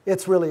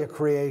 it's really a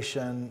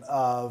creation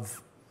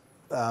of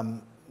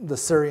the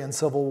Syrian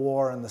civil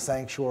war and the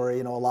sanctuary.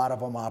 A lot of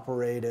them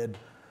operated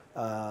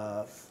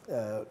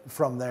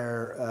from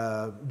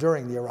there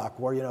during the Iraq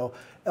War.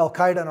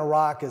 Al-Qaeda in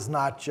Iraq is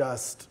not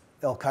just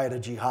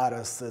Al-Qaeda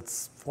jihadists,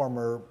 it's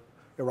former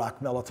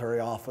Iraq military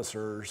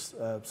officers,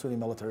 Sunni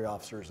military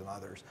officers and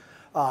others.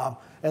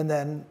 And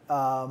then,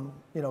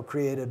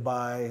 created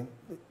by,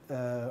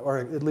 or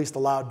at least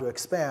allowed to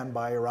expand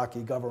by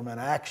Iraqi government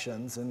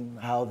actions and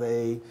how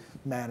they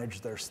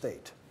manage their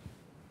state.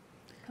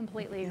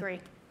 Completely agree.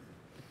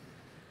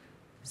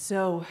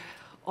 So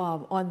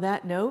on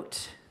that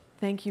note,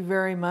 thank you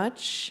very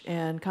much,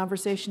 and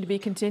conversation to be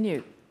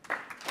continued.